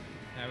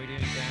How are we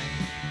doing, gang?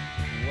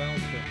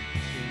 Welcome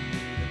to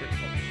the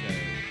Britpop Show.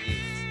 It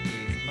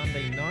is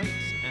Monday night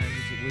and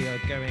we are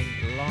going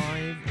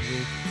live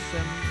with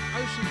some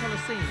Ocean Colour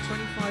Scene,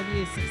 25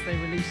 years since they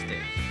released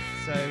it.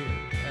 So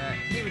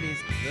here it is,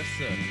 The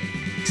Circle.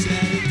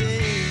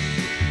 Saturday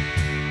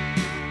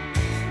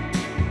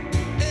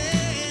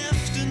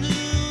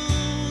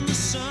afternoon, the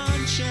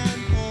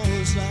sunshine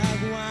pours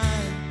like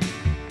wine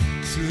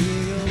through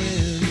the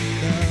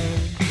window,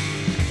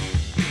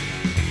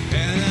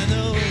 and I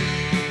know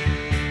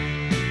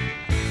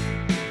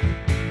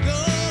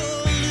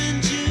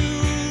golden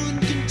June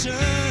can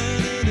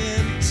turn an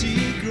empty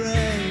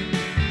grave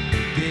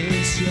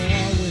against your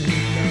window,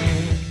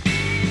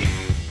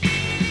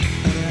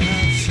 and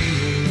I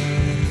feel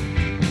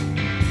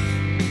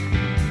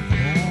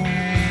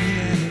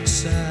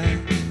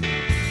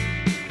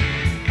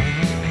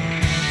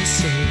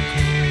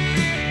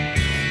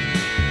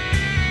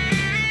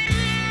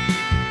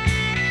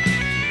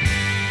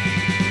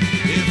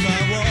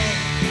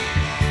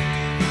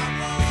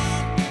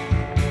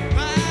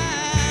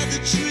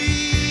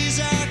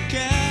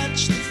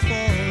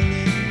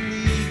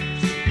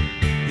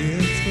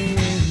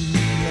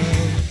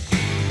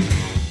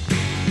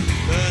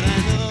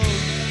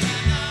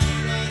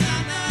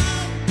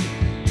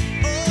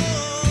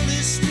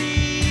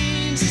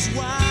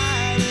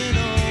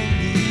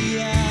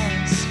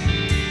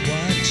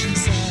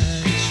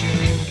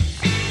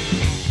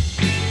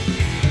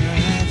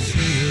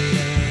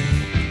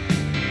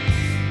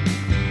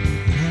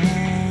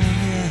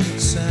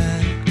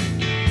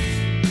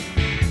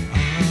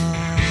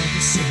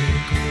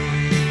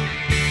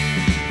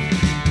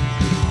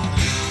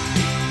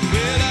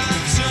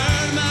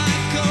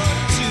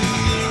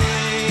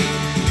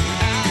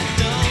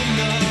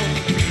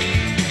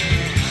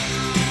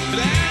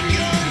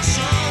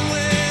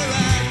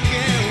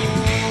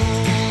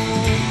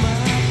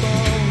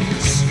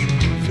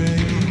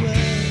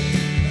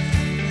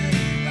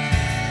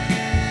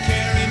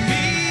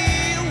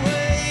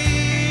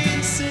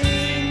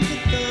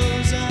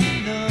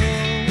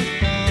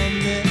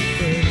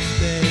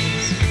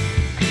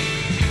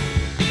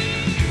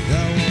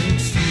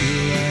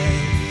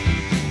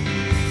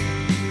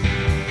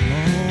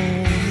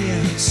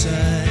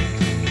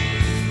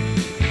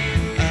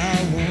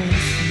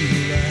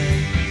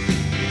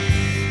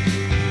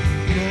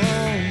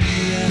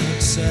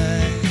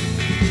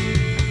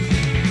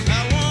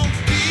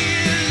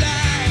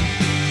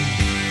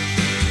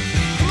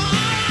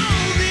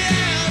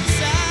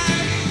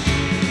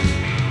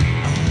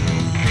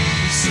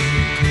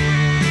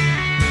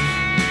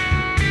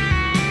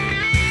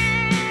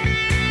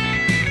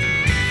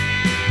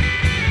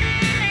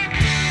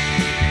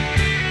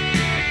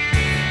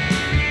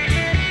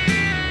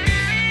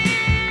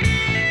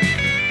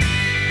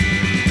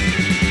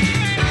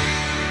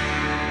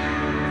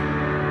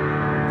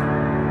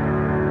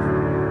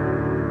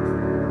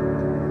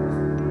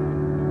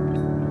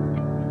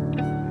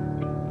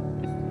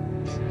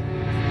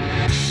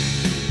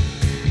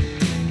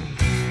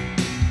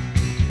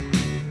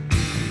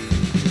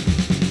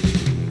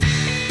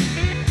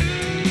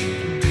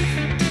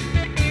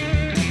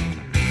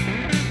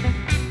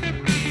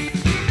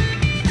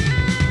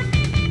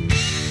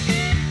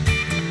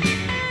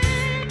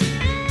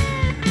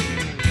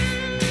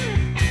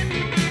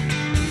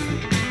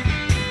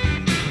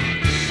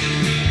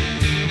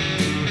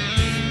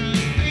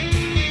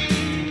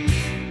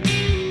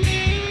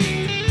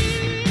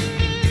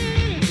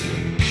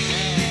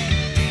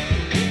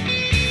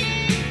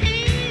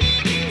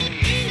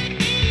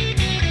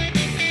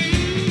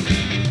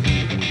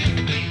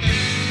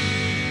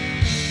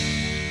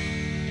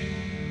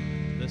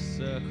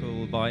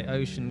By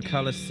Ocean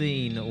Colour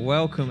Scene.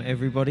 Welcome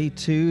everybody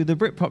to the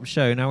Britpop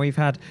Show. Now we've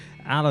had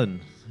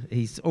Alan.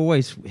 He's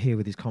always here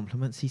with his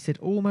compliments. He said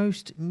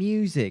almost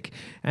music.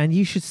 And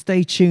you should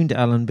stay tuned,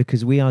 Alan,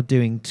 because we are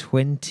doing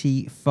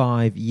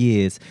 25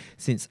 years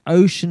since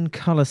Ocean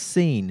Colour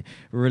Scene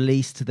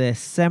released their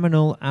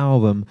seminal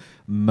album,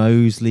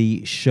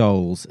 Moseley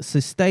Shoals. So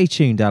stay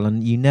tuned,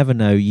 Alan. You never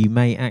know. You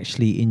may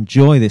actually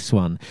enjoy this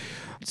one.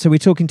 So we're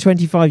talking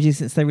 25 years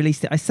since they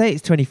released it. I say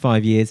it's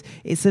 25 years.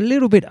 It's a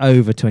little bit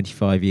over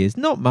 25 years.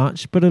 Not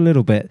much, but a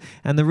little bit.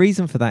 And the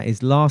reason for that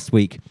is last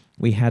week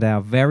we had our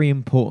very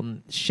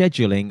important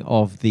scheduling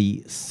of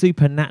the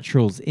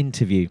Supernaturals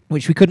interview,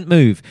 which we couldn't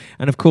move.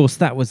 And of course,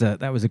 that was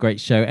a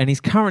great show. And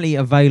it's currently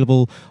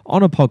available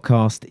on a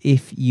podcast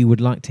if you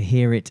would like to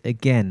hear it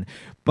again.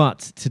 But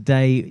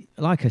today,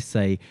 like I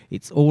say,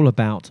 it's all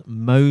about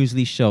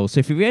Moseley Shoals.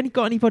 So if you've only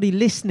got anybody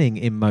listening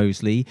in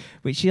Moseley,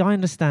 which I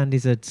understand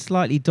is a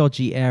slightly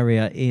dodgy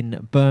area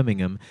in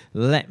Birmingham,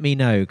 let me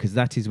know, because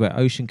that is where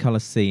Ocean Colour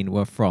Scene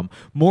were from.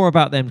 More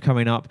about them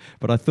coming up,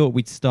 but I thought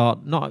we'd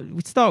start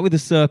with The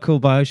Circle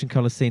by Ocean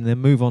Colour Scene, and then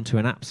move on to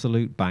an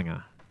absolute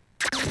banger.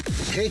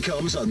 Here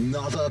comes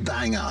another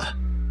banger.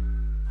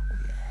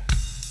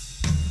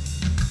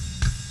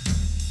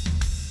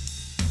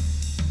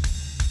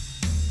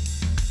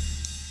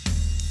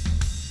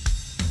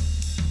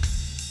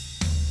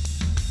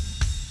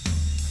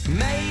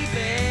 Maybe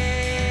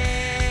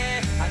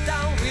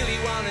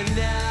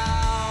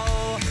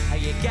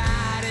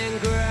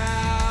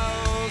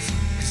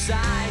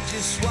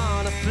just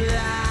wanna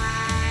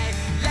fly.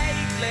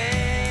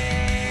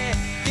 Lately,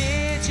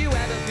 did you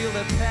ever feel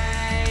the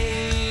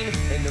pain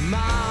in the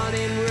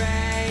morning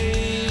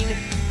rain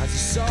as it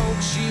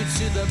soaks you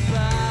to the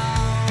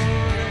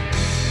bone?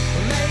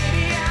 Well,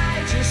 maybe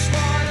I just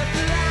wanna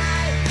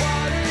fly,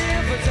 wanna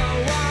live but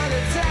don't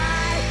wanna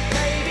die.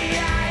 Maybe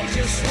I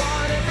just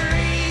wanna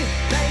breathe.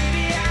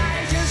 Maybe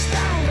I just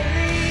don't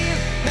believe.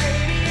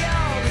 Maybe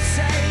you're the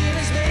same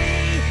as me.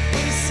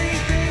 We see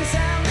things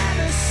I'll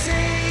never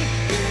see.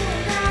 You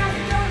and I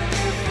are gonna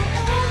live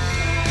forever.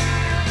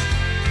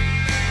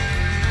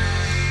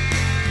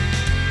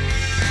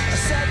 I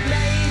said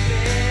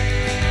maybe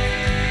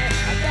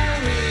I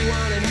don't really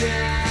wanna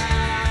know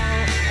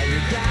how you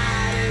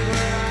got it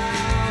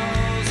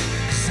rose,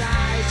 'cause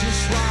I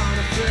just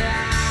wanna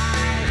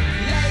fly.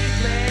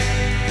 Lately,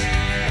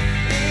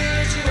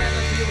 did you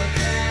ever feel the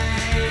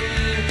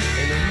pain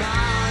in the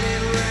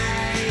morning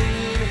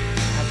rain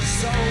as it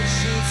soaks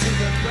you to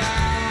the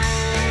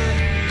bone?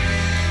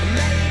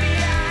 Maybe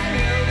I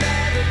will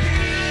never be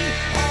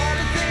all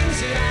the things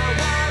that I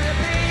wanna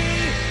be.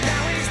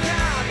 Now is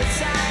not the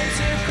time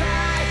to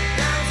cry.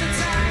 Now's the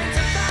time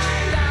to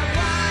find out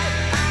why.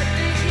 I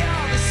think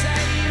you're the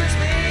same as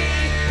me.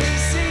 We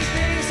see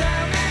things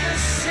I'll never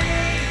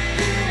see.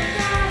 You and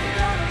I are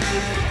gonna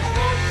live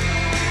forever.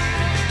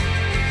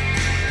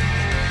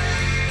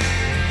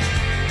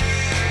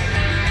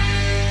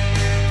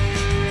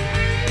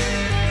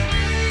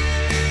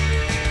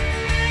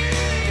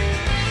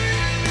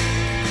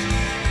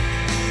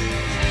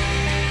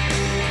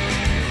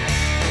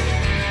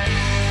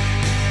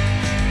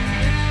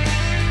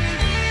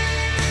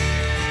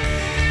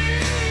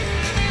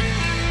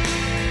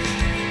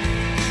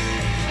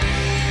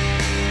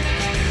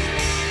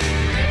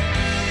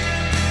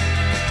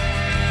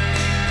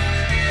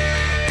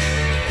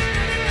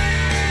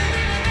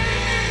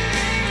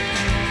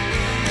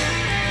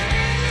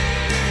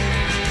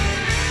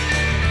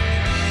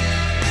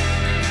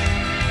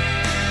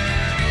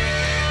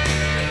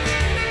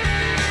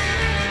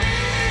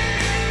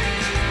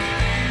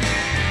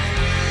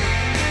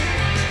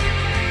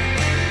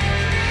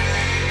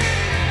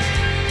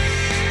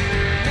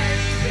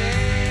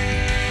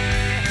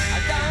 I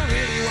don't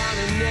really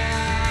wanna know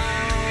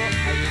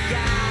how you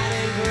got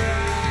it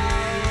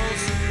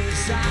rose,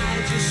 'cause I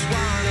just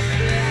wanna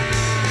fly.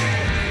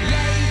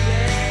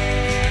 Lately,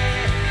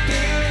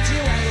 did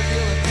you ever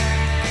feel the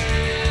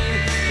pain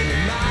in the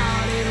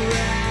morning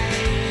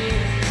rain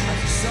as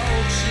it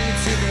soaks you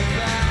to the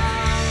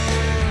bone?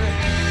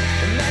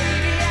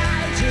 Maybe I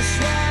just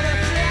wanna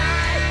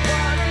fly,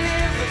 wanna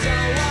live but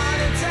don't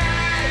wanna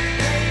die.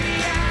 Maybe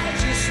I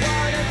just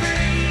wanna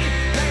breathe.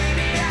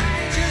 Maybe I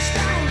just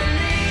don't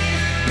believe.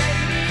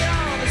 Maybe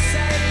you're the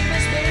same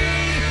as me.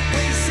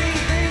 We see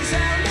things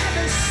I'll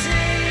never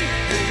see.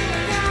 You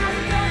and I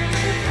are gonna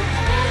live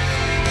forever.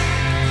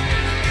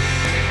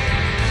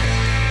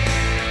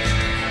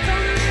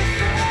 Gonna live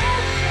forever.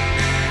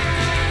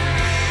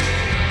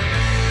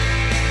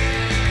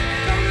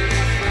 Gonna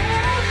live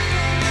forever.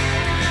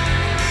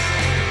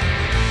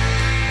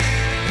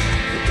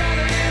 We're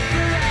gonna live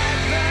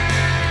forever.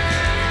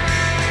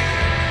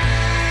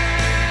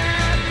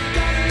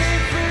 Gonna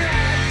live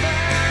forever.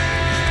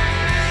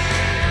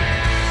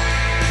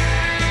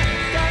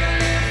 Gonna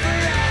live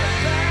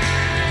forever.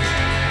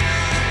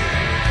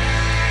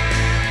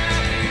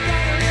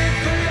 Gonna live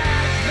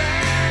forever.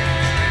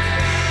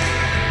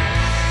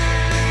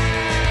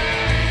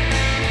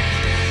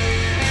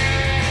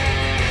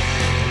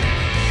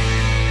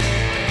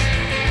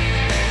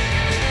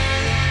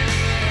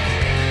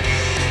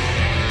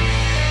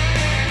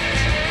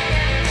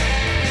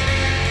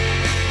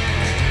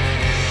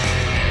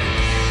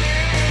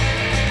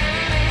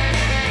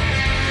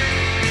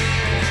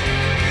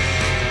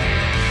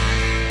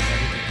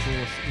 That is, of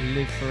course,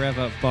 Live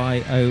Forever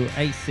by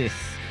Oasis.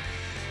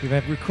 We've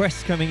had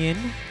requests coming in.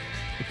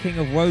 The King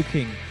of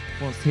Woking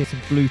wants to hear some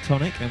Blue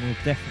Tonic, and we'll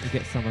definitely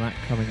get some of that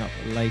coming up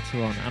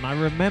later on. And I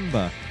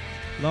remember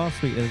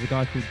last week there was a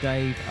guy called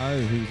Dave O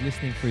who was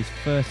listening for his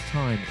first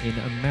time in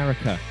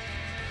America,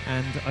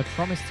 and I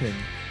promised him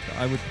that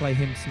I would play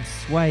him some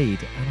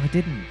Suede, and I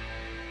didn't.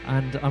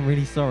 And I'm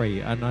really sorry,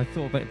 and I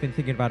been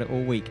thinking about it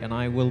all week, and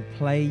I will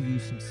play you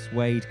some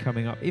Suede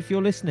coming up if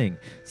you're listening.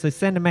 So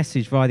send a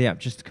message via the app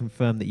just to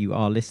confirm that you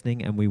are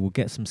listening, and we will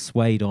get some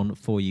Suede on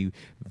for you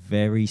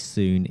very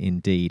soon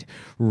indeed.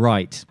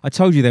 Right, I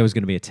told you there was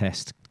going to be a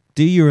test.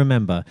 Do you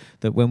remember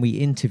that when we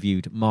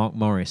interviewed Mark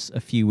Morris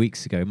a few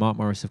weeks ago, Mark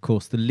Morris, of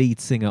course, the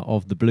lead singer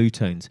of the Blue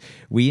Tones,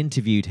 we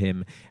interviewed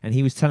him and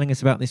he was telling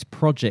us about this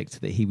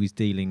project that he was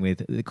dealing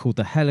with called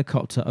the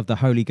Helicopter of the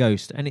Holy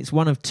Ghost. And it's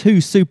one of two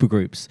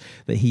supergroups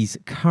that he's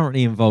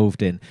currently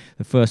involved in.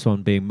 The first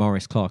one being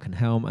Morris, Clark and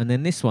Helm. And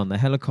then this one, the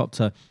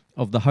Helicopter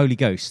of the Holy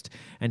Ghost.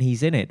 And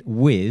he's in it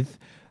with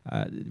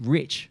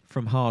Rich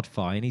from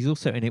Hard-Fi, and he's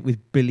also in it with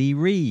Billy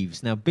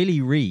Reeves. Now,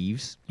 Billy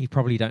Reeves, you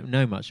probably don't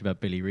know much about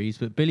Billy Reeves,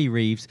 but Billy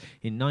Reeves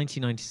in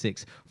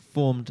 1996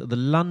 formed the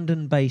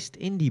London-based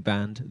indie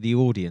band The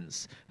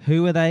Audience.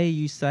 Who are they,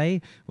 you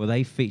say? Well,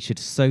 they featured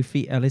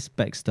Sophie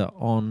Ellis-Bextor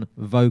on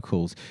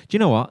vocals. Do you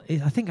know what?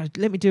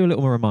 Let me do a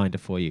little reminder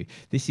for you.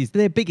 This is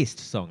their biggest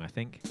song, I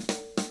think.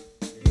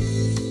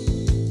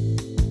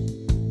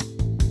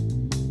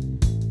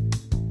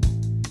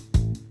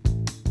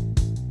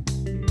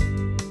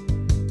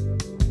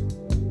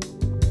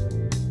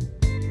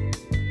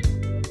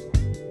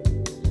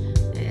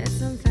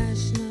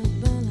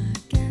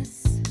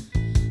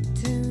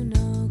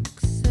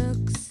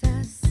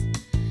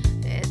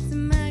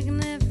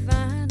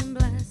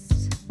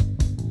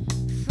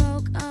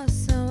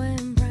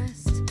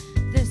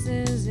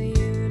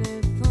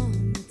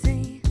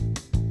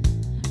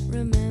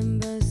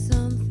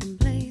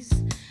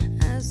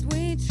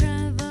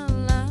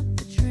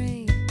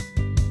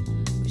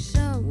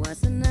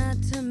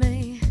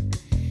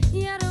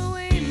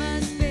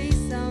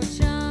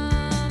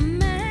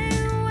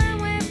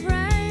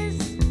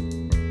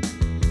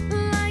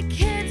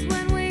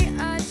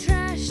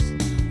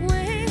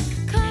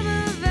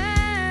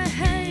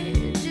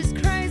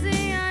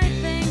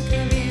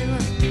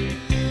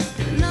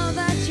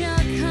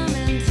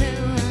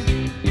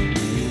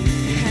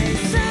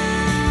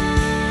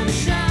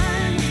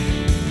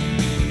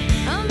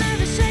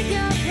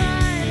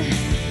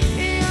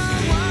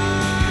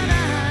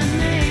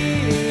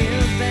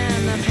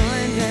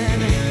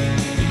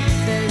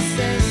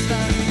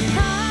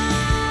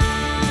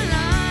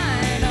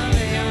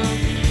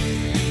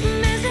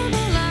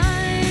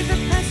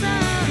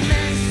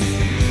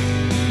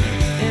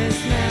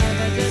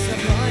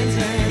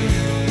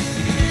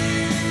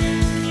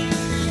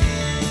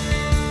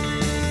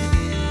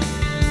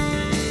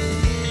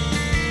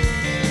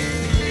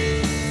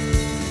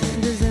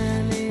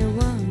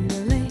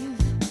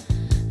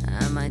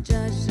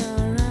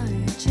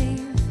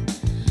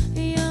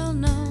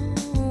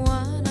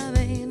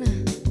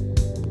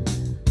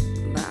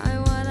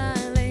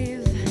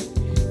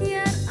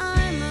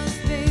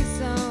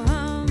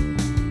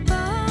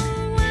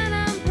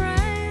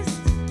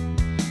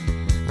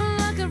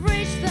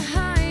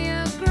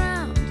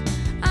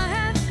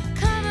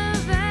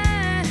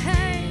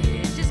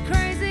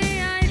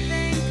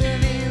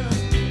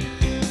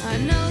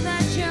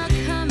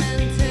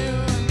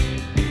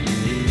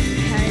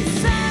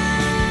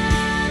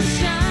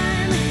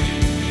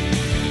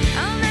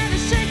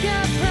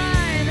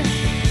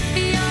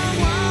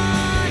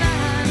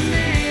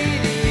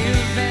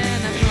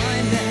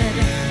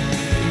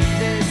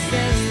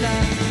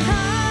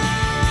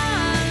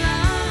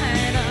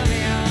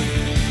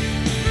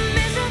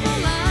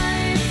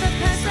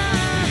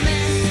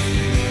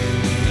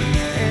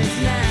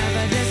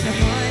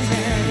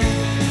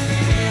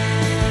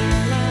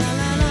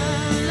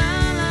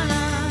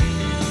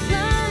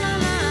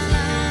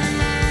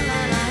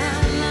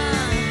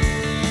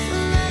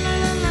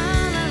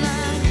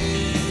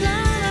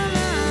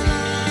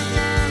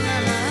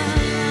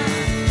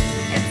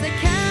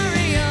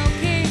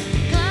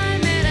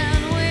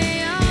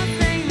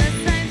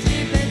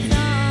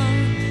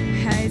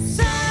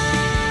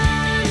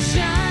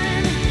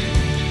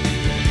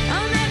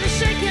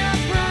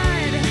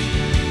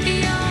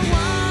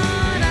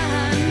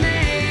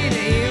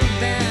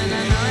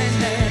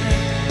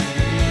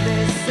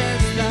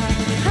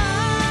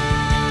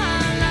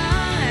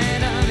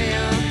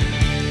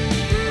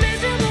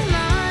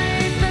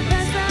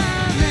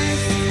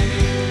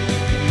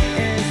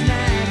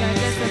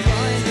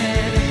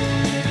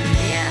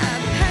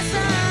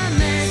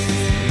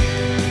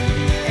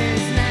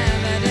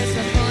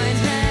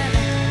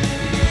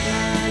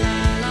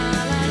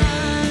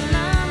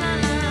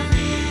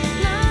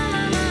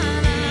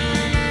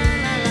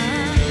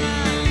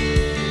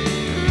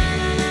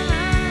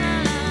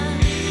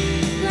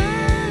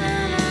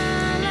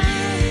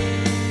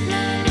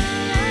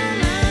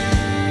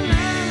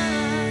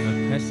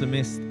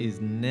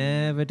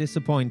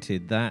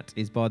 Disappointed. That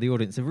is by The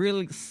Audience. A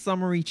real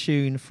summery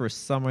tune for a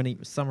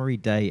summery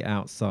day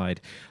outside.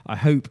 I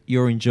hope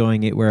you're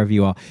enjoying it wherever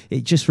you are.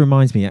 It just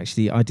reminds me,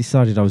 actually, I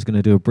decided I was going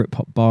to do a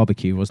Britpop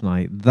barbecue, wasn't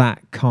I? That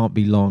can't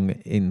be long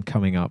in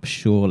coming up,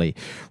 surely.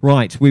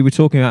 Right, we were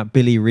talking about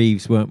Billy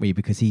Reeves, weren't we?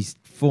 Because he's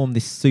formed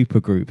this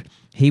super group.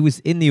 He was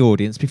in The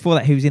Audience. Before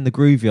that, he was in the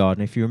Grooveyard.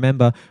 And if you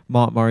remember,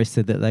 Mark Morris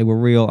said that they were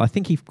real. I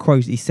think he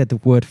said the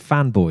word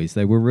fanboys.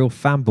 They were real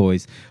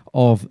fanboys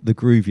of the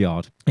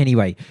Grooveyard.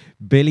 Anyway,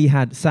 Billy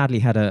sadly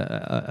had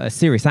a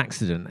serious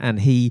accident, and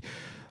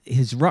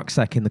his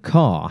rucksack in the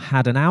car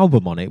had an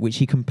album on it which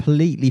he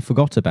completely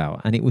forgot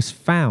about, and it was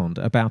found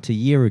about a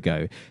year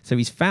ago. So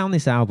he's found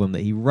this album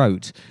that he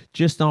wrote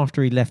just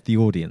after he left The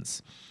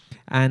Audience.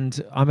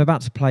 And I'm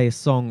about to play a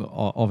song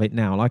of it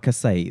now. Like I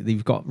say,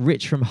 you've got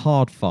Rich from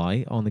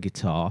Hard-Fi on the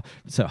guitar.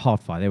 So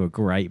Hard-Fi, they were a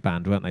great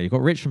band, weren't they? You've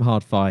got Rich from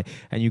Hard-Fi,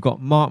 and you've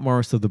got Mark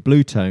Morris of the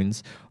Blue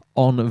Tones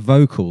on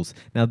vocals.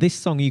 Now, this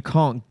song you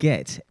can't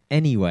get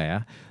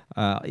anywhere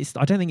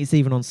I don't think it's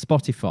even on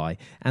Spotify,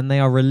 and they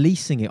are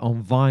releasing it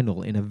on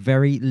vinyl in a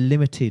very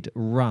limited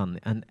run.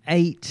 An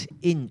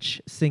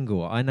 8-inch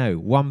single. I know,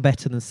 one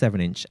better than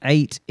 7-inch.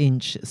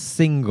 8-inch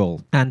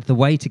single. And the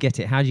way to get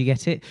it, how do you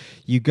get it?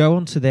 You go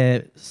onto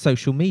their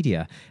social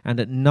media, and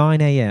at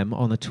 9 a.m.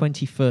 on the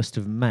 21st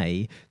of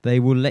May, they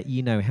will let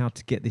you know how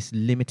to get this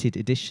limited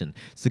edition.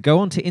 So go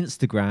onto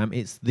Instagram,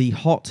 it's the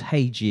Hot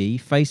Hey G,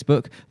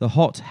 Facebook, the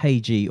Hot Hey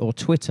G, or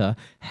Twitter,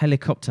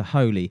 Helicopter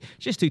Holy.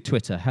 Just do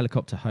Twitter,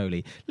 Helicopter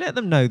Holy. Let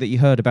them know that you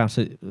heard about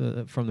it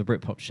from the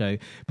Britpop Show,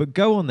 but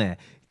go on there.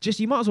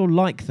 You might as well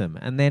like them,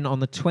 and then on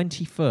the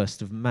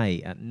 21st of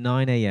May at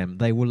 9 a.m,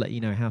 they will let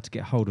you know how to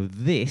get hold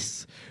of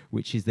this,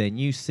 which is their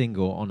new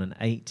single on an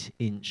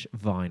 8-inch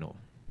vinyl.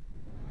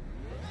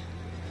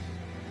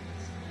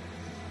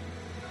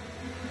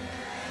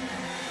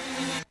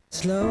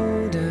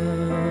 Slow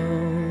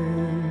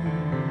down,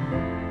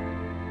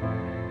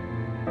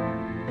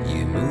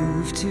 you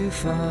move too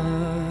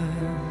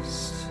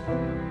fast,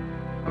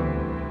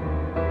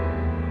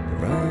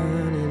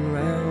 running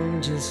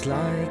round just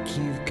like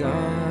you've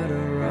got a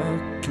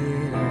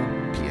rocket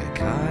up your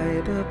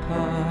Khyber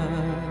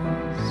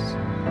Pass,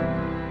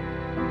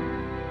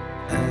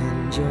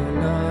 and you're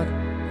not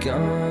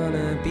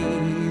gonna be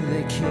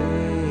the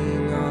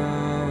king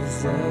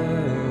of the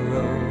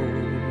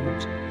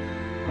road.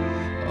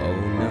 Oh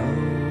no.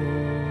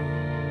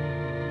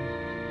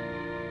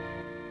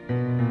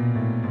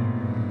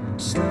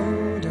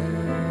 Slow down.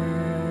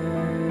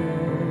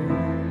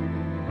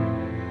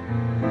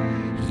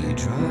 You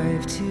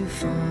drive too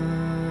fast.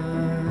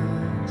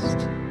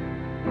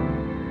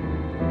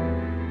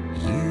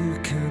 You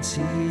can't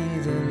see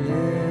the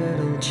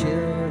little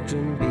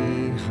children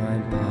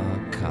behind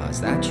parked cars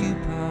that you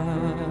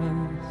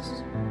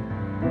pass.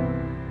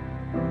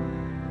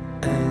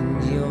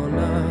 And you're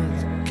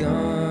not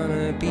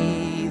gonna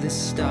be the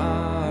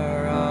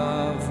star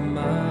of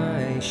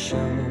my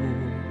show.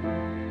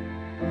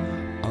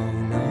 Oh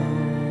no,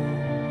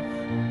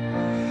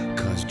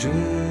 'cause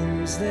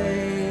dreams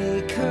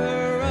they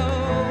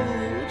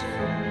corrode,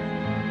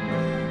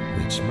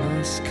 which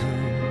must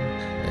come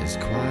as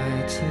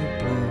quite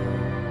a blow.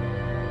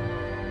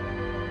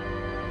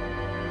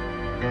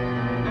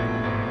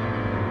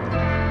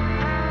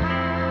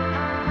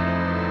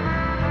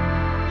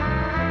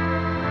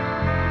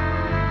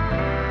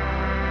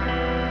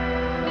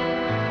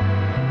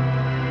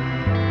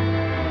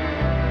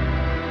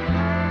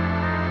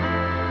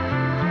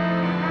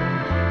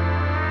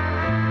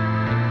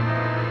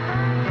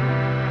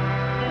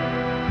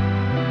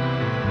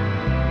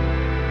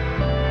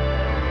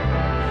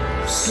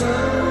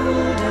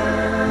 Slow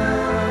down,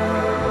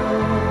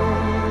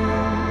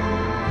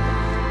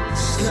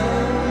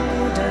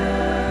 slow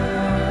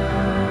down,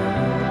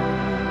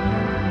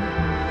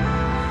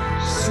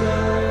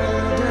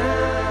 slow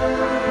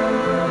down,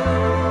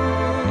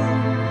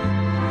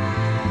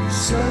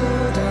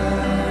 slow down.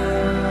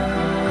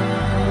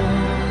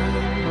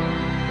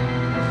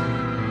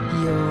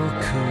 Your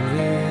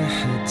career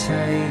had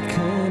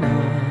taken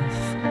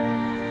off,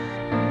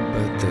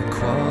 but the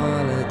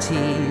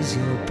qualities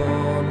you're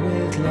born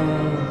with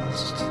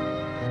lost.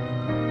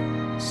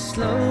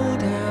 Slow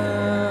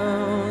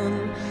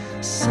down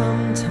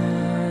sometimes.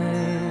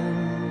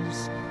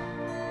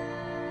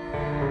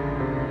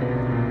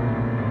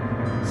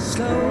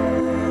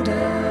 Slow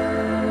down.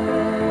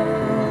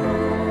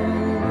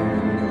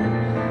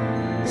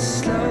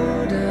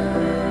 Slow down.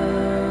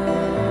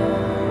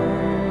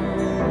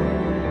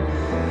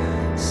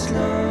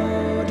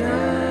 Slow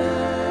down.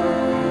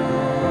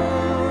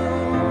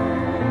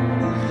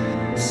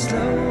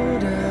 Slow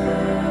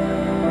down,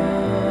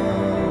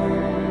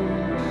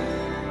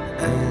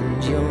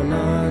 and you're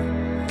not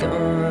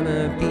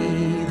gonna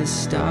be the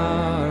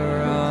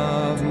star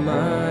of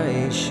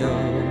my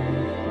show.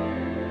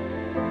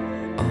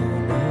 Oh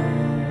no,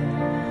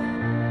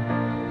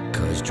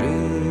 'cause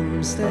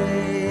dreams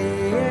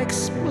they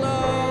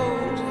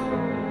explode,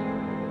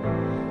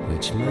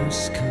 which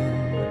must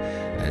come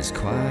as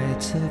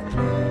quite a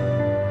blow.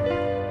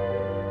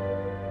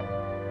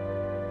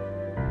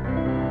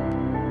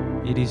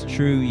 It is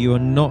true, you are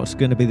not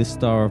going to be the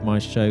star of my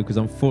show, because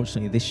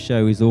unfortunately this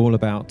show is all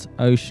about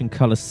Ocean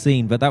Colour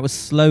Scene. But that was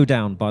Slow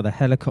Down by the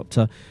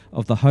Helicopter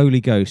of the Holy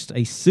Ghost,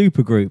 a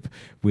supergroup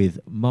with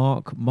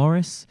Mark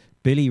Morris,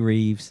 Billy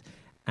Reeves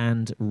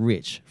and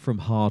Rich from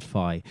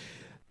Hard-Fi.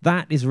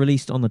 That is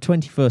released on the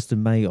 21st of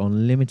May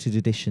on limited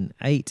edition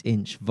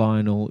 8-inch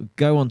vinyl.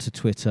 Go onto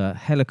Twitter,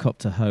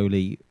 Helicopter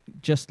Holy,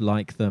 just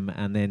like them,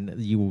 and then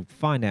you will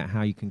find out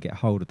how you can get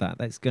hold of that.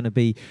 That's going to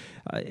be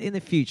in the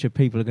future.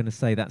 People are going to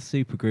say that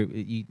supergroup,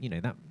 you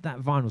know, that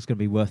vinyl's going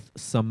to be worth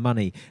some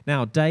money.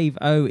 Now, Dave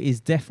O is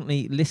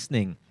definitely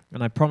listening,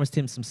 and I promised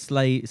him some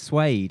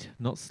suede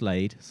last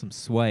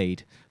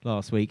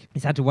week.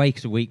 He's had to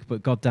wait a week,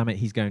 but God damn it,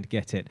 he's going to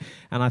get it.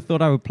 And I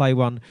thought I would play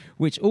one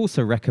which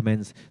also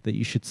recommends that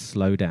you should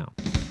slow down.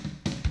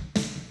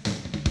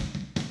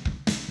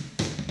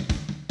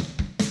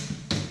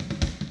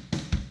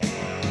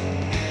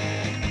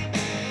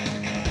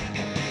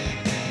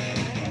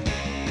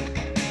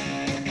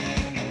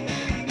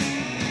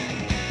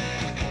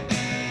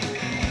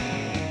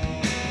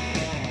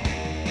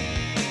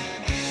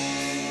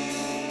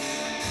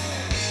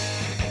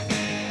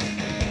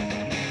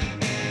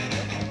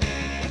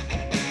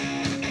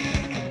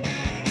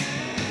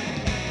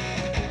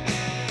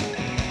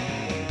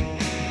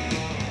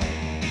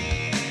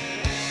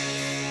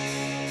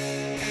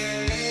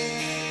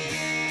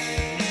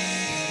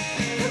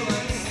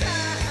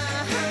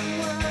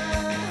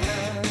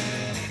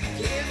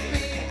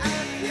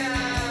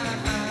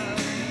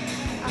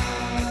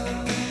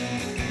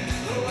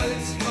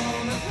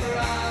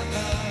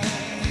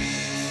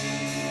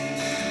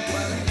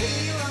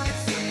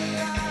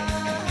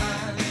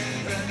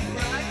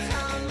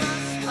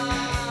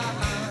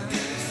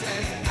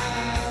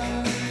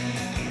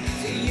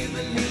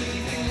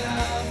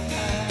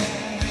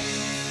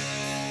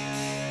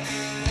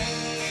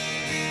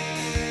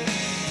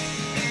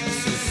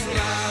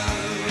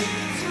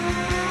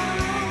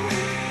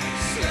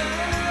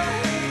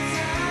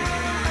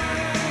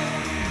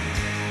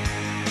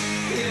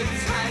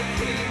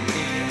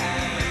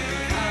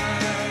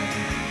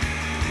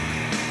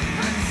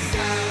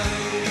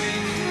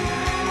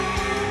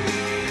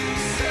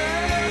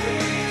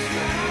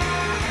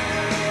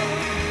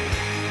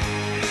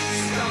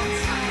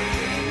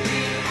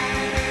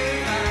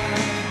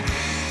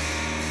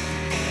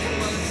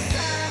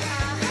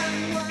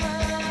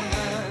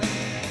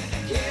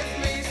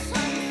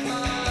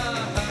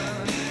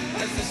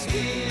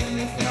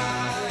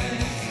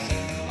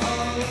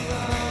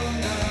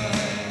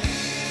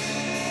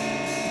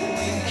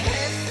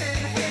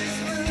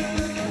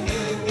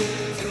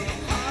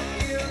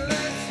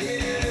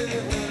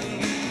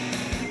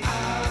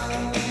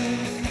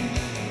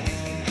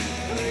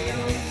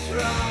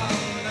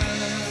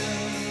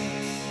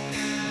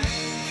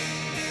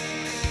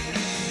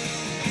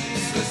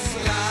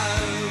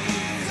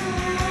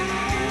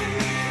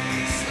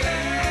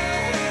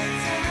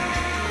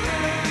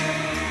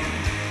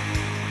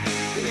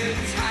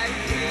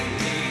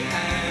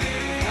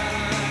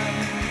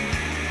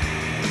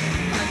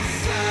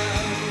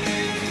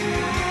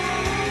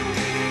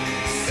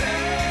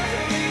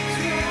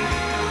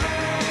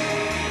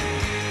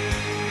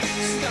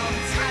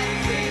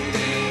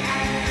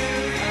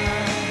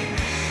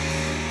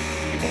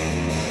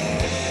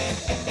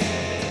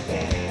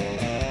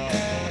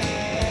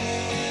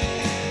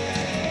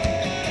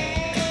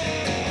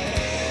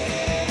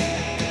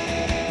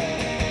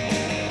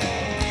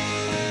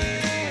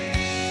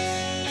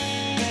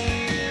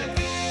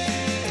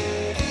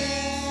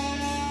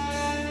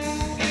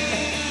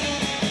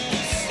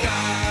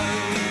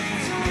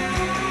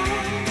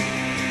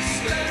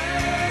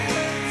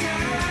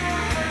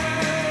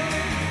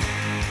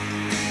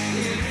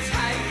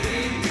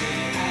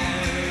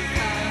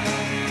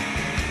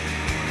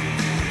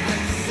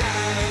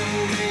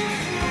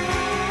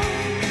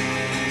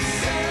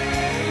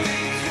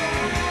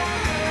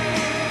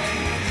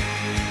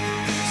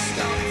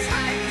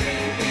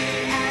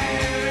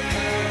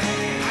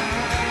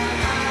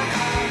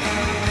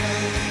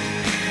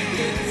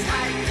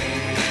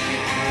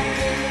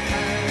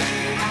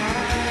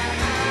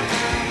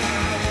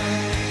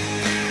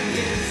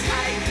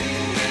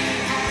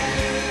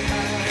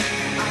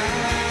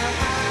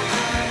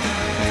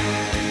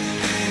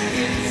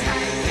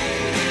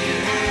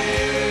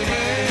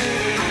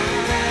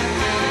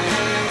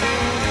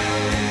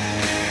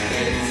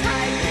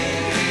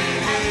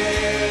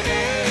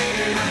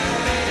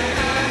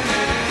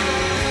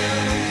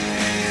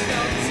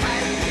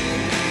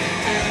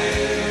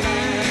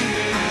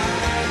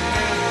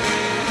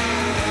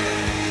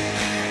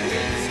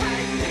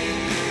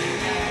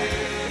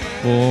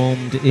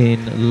 Formed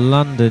in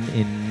London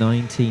in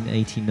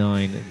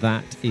 1989.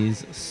 That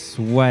is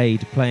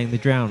Suede playing the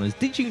Drowners.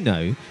 Did you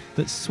know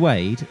that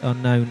Suede are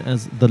known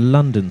as the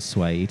London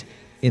Suede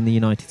in the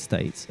United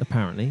States,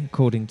 apparently,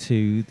 according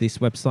to this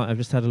website I've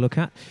just had a look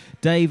at?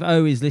 Dave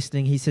O is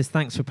listening. He says,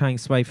 thanks for playing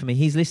Suede for me.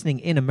 He's listening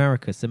in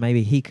America, so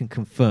maybe he can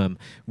confirm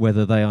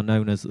whether they are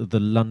known as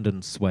the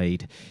London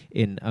Suede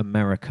in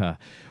America.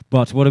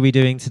 But what are we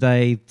doing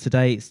today?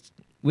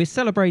 We're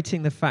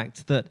celebrating the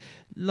fact that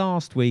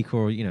last week,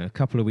 or a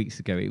couple of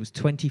weeks ago, it was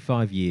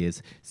 25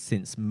 years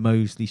since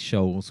Moseley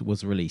Shoals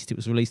was released. It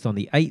was released on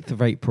the 8th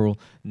of April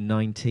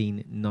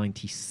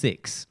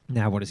 1996.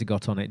 Now, what has it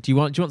got on it? Do you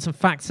want some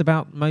facts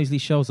about Moseley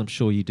Shoals? I'm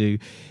sure you do.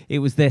 It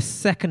was their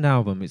second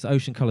album. It's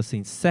Ocean Colour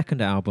Scene's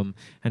second album,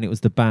 and it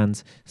was the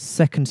band's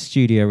second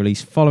studio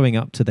release following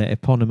up to their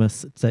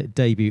eponymous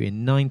debut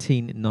in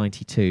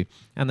 1992.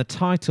 And the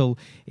title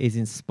is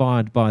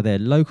inspired by their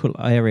local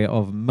area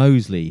of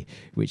Moseley,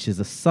 which is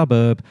a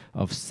suburb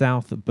of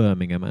South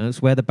Birmingham, and it's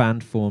where the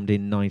band formed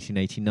in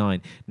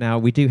 1989. Now,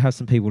 we do have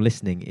some people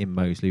listening in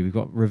Moseley. We've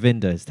got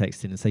Ravinda has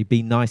texted in and say,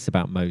 be nice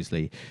about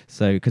Moseley.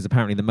 So, because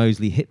apparently the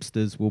Moseley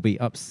hipsters will be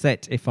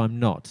upset if I'm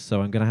not,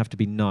 so I'm going to have to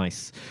be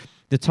nice.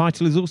 The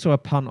title is also a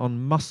pun on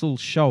Moseley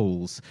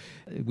Shoals,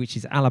 which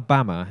is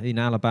Alabama. In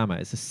Alabama,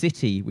 it's a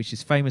city which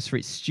is famous for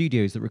its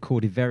studios that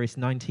recorded various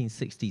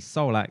 1960s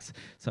soul acts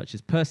such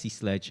as Percy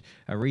Sledge,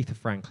 Aretha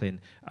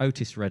Franklin,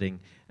 Otis Redding,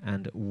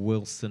 and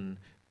Wilson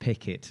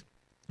Pickett.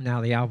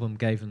 Now, the album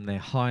gave them their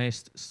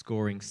highest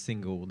scoring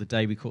single. The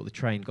Day We Caught the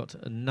Train got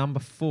to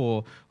number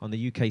 4 on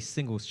the UK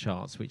singles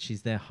charts, which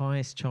is their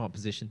highest chart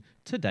position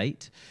to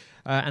date.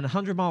 And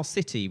 100 Mile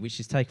City, which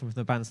is taken from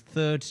the band's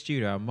third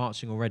studio album,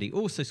 Marching Already,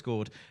 also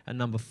scored at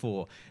number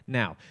 4.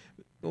 Now,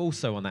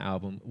 also on that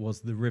album was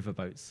the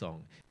Riverboat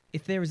song.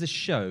 If there is a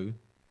show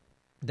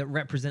that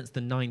represents the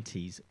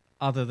 90s,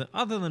 other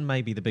than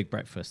maybe The Big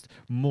Breakfast,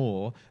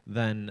 more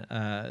than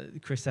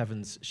Chris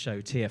Evans' show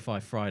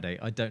TFI Friday,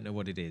 I don't know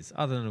what it is,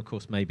 other than, of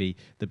course, maybe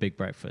The Big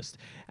Breakfast.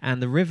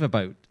 And the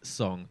Riverboat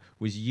song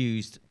was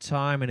used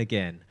time and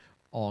again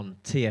on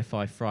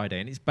TFI Friday,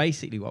 and it's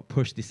basically what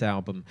pushed this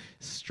album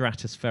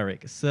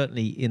stratospheric,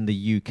 certainly in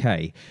the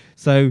UK.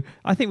 So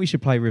I think we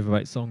should play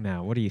Riverboat song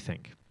now. What do you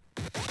think?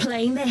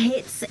 Playing the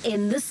hits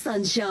in the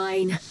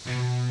sunshine.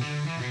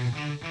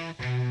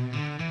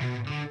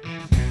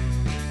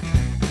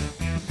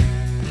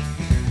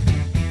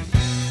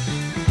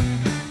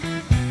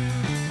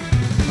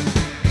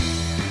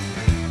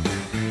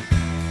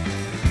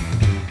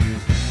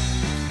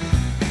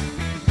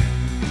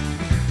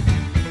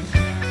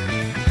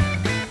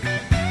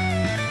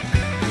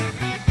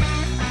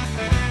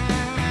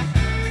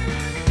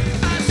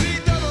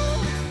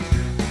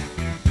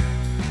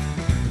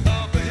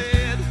 Up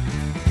ahead,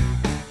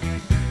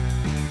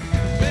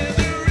 where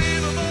the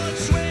river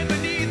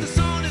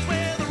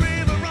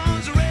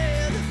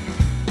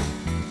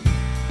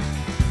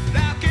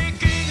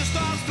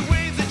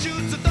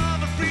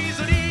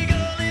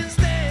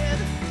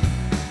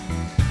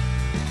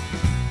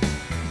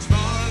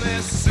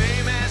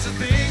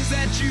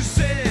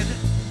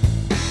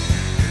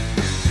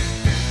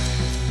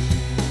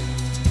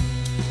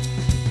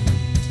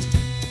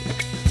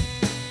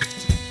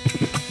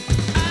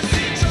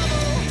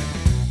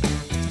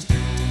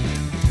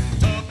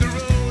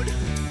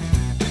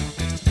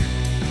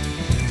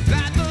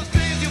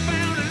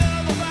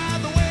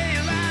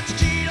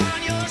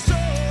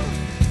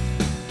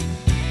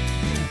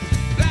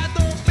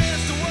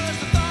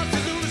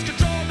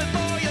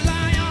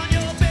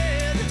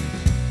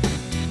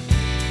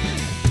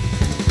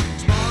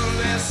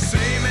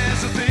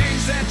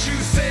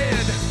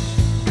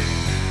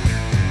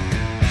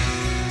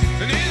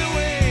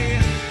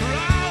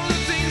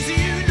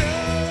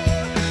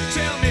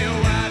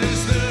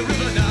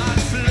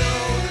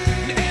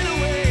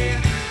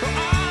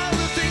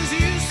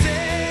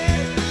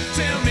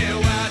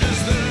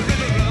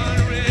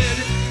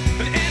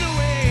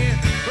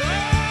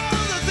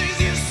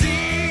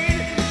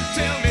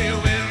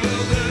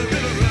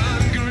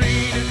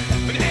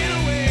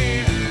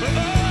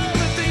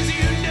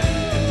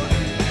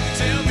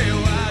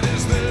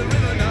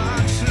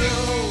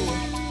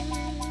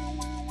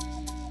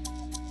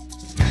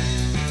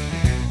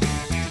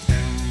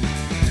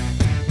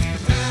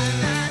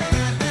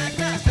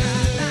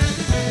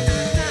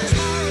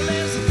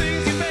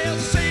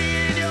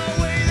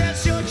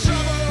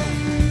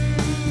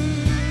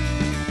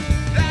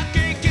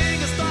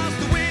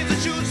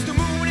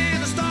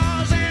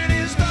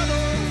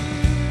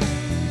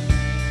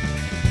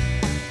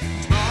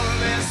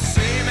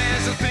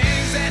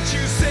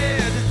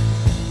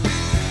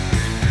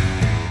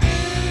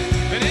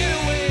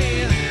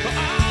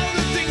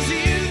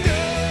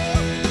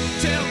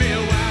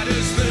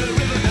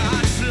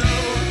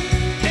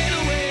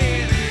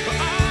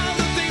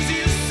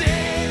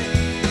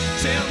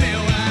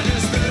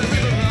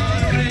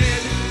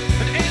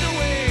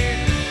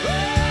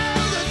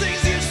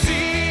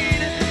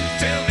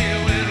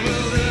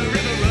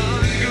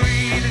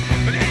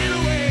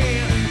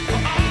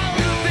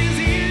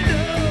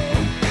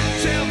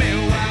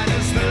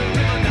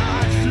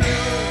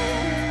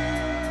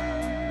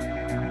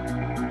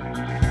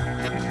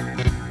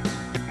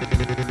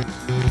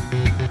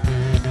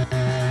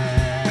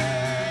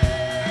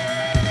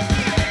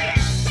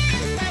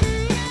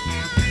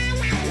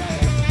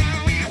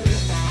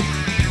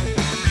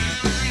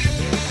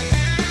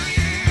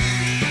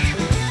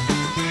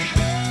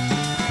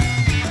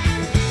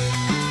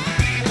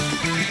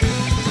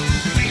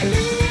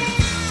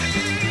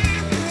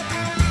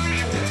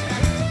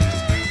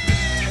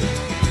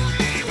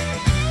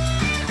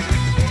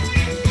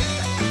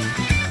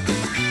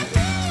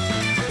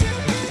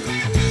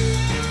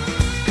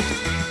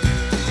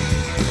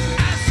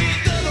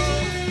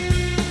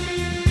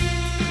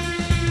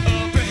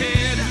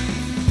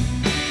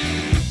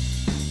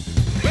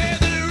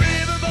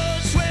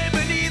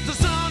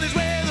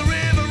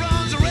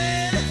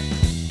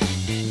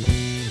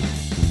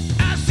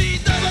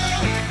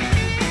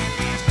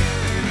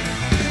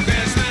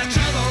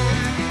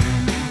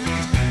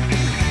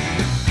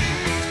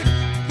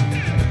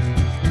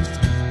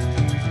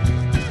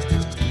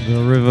The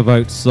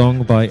Riverboat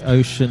Song by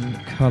Ocean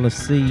Colour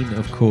Scene,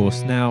 of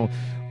course. Now,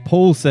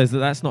 Paul says that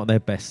that's not their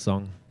best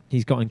song.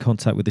 He's got in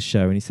contact with the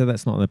show and he said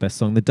that's not their best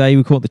song. The Day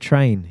We Caught the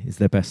Train is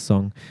their best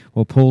song.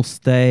 Well, Paul,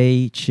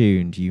 stay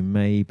tuned. You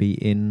may be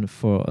in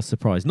for a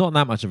surprise. Not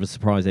that much of a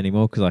surprise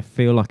anymore because I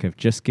feel like I've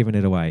just given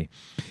it away.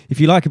 If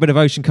you like a bit of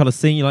Ocean Colour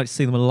Scene, you like to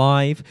see them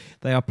live,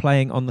 they are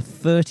playing on the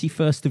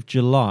 31st of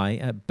July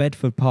at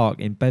Bedford Park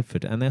in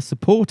Bedford, and they're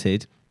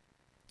supported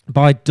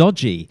by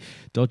Dodgy.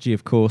 Dodgy,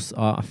 of course,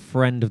 are a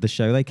friend of the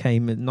show. They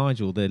came,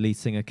 Nigel, the lead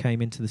singer,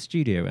 came into the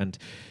studio and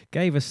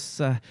gave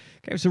us a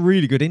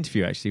really good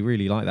interview, actually.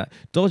 Really like that.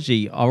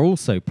 Dodgy are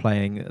also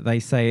playing, they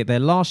say their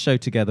last show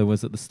together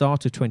was at the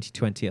start of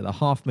 2020 at the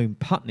Half Moon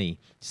Putney,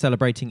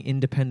 celebrating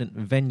Independent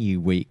Venue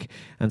Week.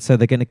 And so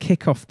they're going to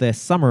kick off their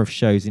summer of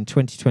shows in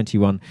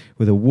 2021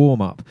 with a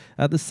warm-up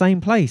at the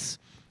same place.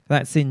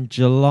 That's in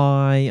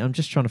July. I'm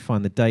just trying to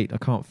find the date. I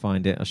can't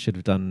find it. I should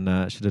have done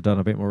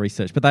a bit more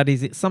research. But that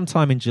is it.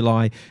 Sometime in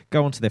July.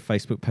 Go onto their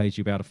Facebook page.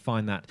 You'll be able to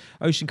find that.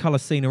 Ocean Colour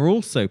Scene are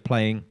also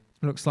playing,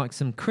 looks like,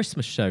 some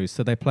Christmas shows.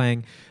 So they're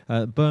playing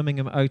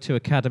Birmingham O2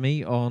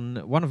 Academy on,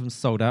 one of them's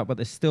sold out, but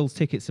there's still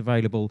tickets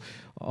available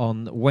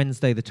on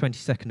Wednesday, the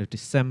 22nd of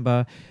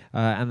December.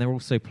 And they're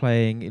also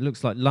playing, it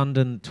looks like,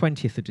 London,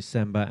 20th of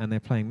December, and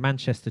they're playing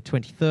Manchester,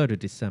 23rd of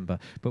December.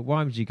 But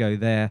why would you go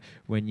there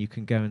when you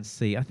can go and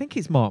see, I think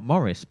it's Mark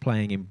Morris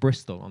playing in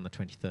Bristol on the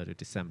 23rd of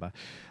December.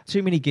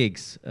 Too many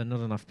gigs,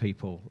 not enough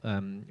people.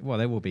 Well,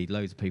 there will be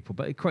loads of people,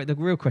 but the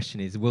real question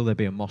is, will there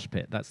be a mosh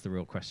pit? That's the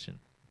real question.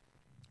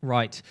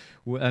 Right,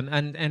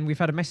 and we've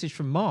had a message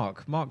from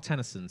Mark. Mark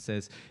Tennyson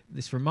says,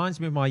 this reminds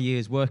me of my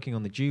years working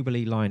on the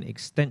Jubilee Line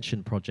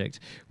extension project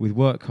with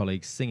work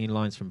colleagues singing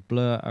lines from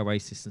Blur,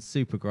 Oasis and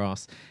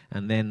Supergrass,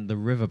 and then the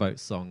Riverboat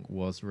Song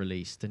was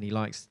released. And he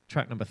likes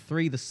track number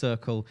 3, The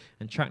Circle,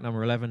 and track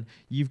number 11,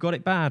 You've Got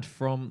It Bad,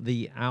 from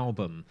the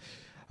album.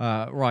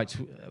 Right,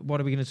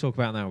 what are we going to talk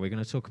about now? We're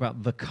going to talk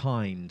about The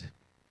Kind.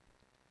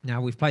 Now,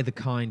 we've played The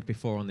Kind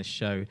before on this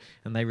show,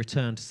 and they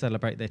return to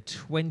celebrate their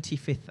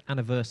 25th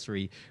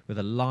anniversary with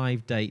a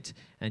live date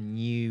and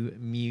new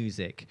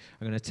music.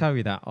 I'm going to tell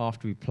you that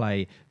after we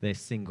play their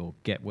single,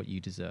 Get What You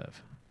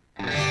Deserve.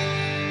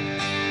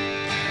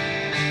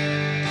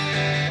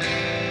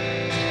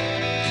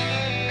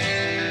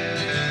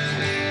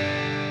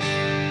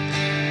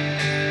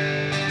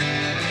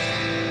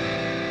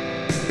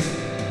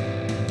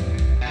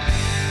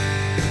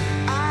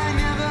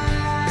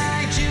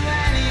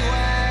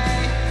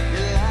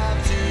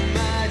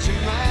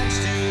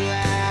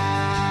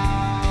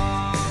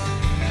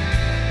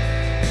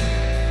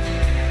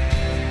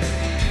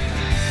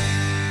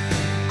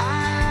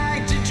 I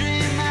like to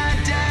dream my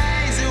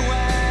days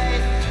away.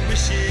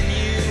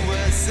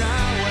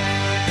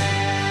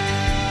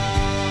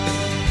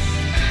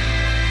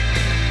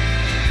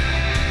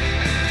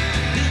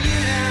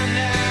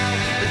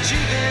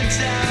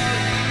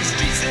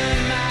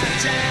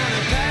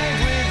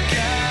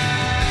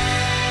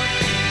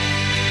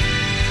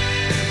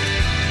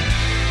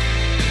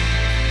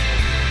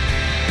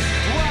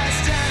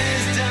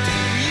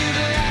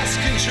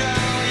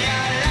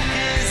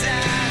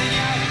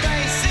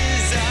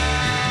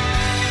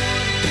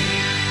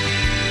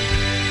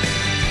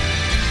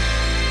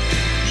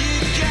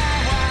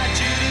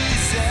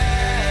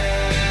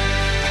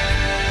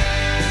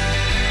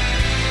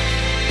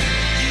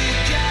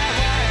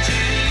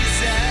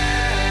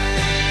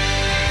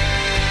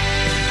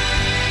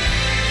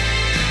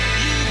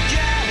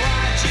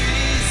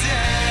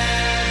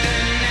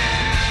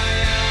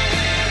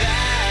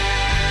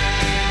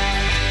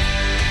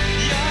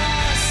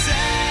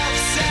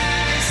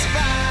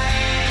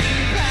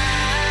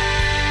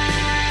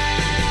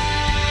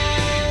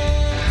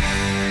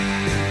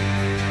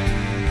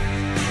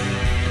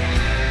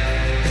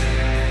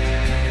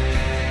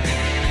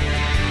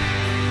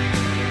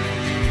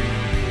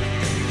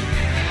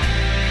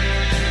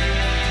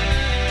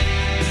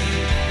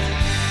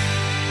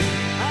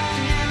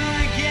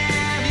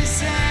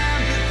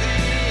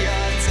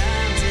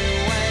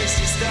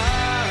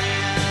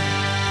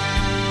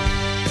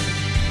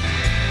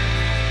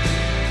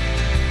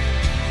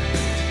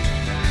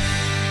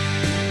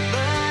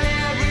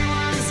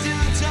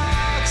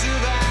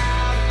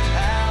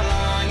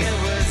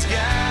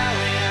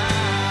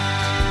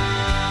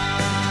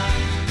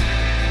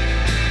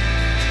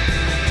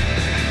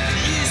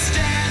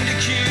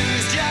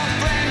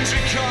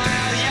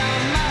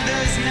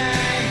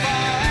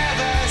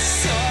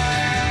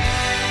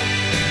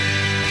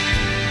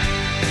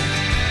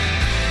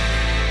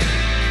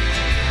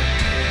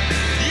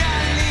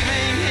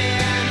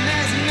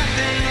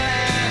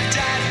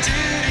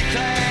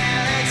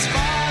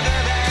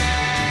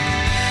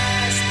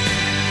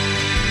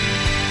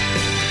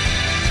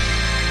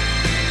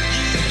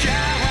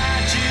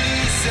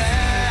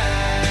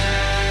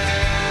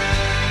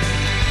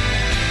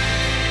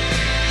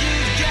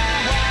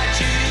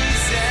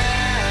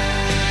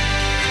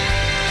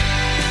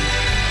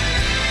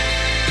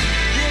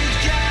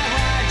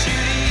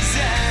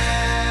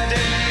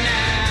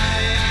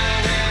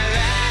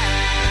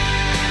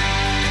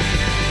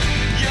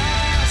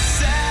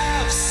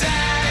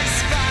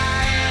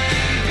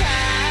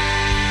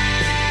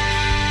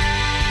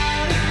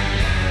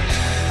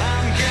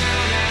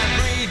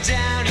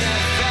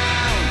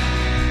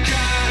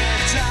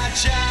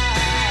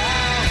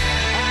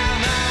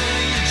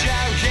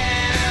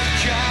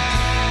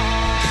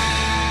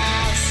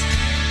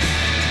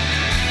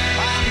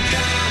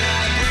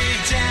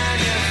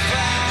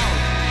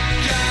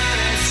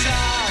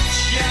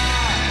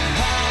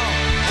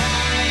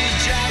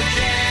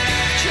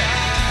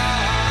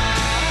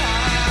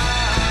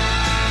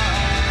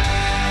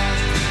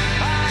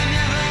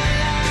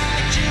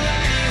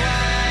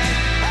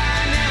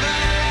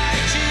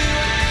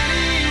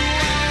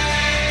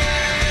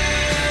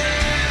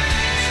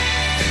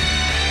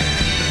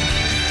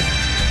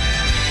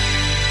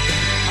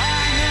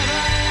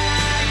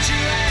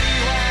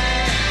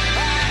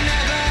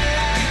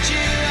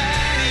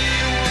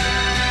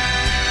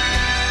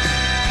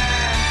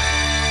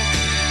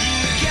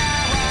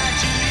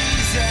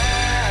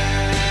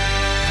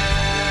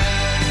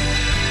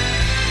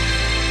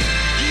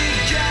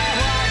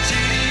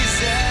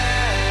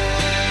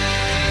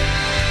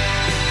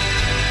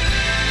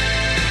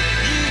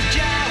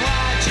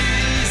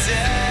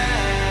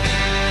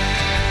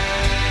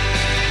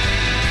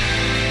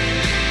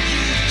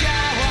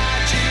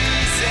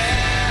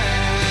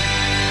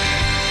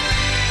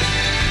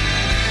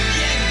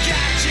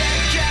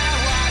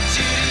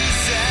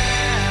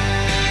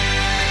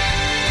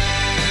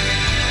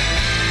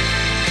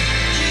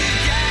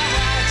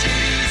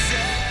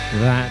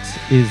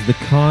 is The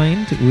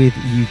Kind with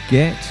You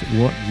Get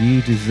What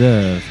You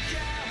Deserve.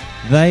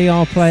 They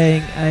are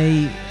playing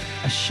a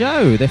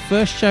show. Their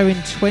first show in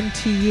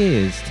 20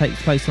 years takes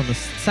place on the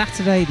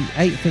Saturday, the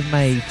 8th of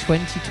May,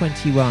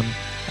 2021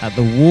 at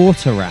the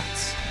Water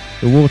Rats.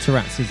 The Water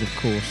Rats is, of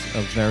course,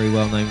 a very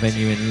well-known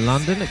venue in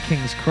London at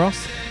King's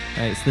Cross.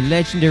 It's the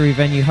legendary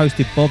venue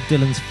hosted Bob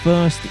Dylan's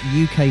first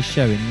UK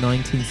show in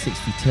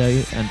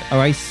 1962 and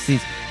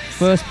Oasis's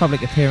first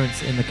public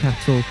appearance in the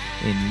capital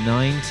in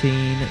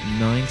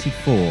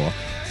 1994.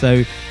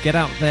 So get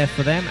out there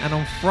for them. And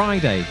on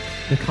Friday,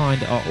 The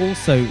Kind are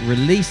also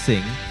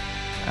releasing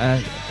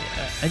a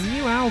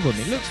new album.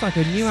 It looks like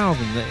a new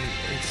album.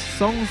 It's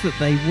songs that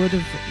they would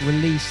have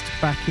released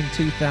back in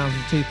 2000,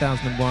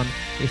 2001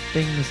 if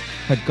things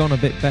had gone a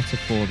bit better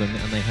for them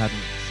and they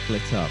hadn't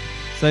split up.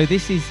 So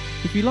this is,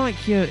 if you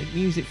like your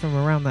music from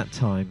around that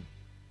time,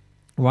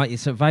 right,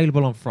 it's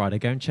available on Friday.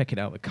 Go and check it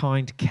out. The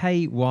Kind,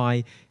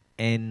 KYND.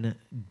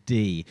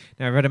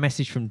 Now, I've read a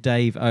message from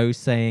Dave O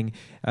saying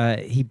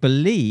he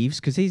believes,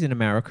 because he's in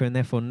America and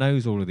therefore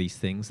knows all of these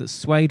things, that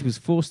Suede was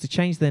forced to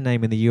change their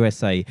name in the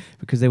USA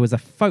because there was a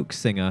folk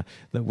singer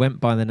that went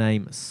by the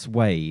name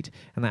Suede,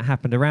 and that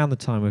happened around the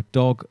time of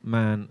Dog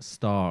Man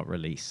Star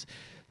release.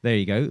 There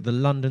you go, the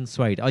London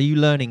Suede. Are you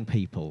learning,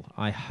 people?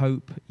 I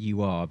hope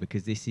you are,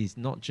 because this is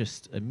not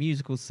just a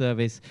musical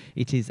service,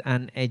 it is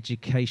an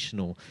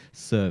educational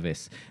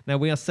service. Now,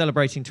 we are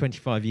celebrating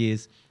 25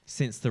 years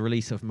since the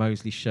release of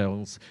Moseley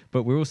Shoals,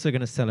 but we're also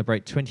going to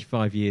celebrate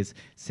 25 years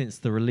since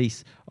the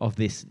release of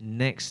this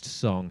next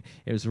song.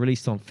 It was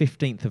released on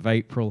 15th of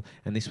April,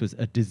 and this was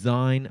A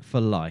Design for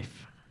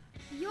Life.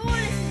 You're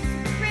listening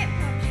to the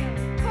Britpop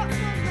Show, Hot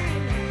Song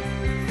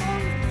Radio.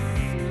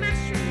 Songs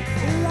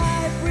smashing.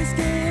 Life was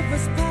give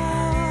us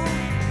power.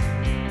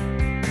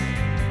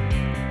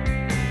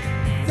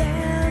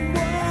 Then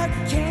what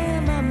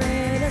came and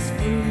made us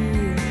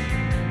free?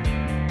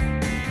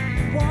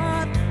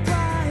 What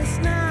price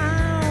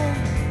now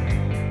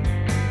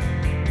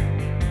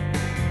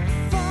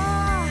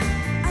for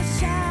a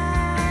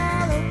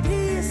shallow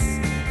piece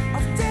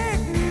of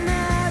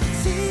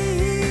dignity?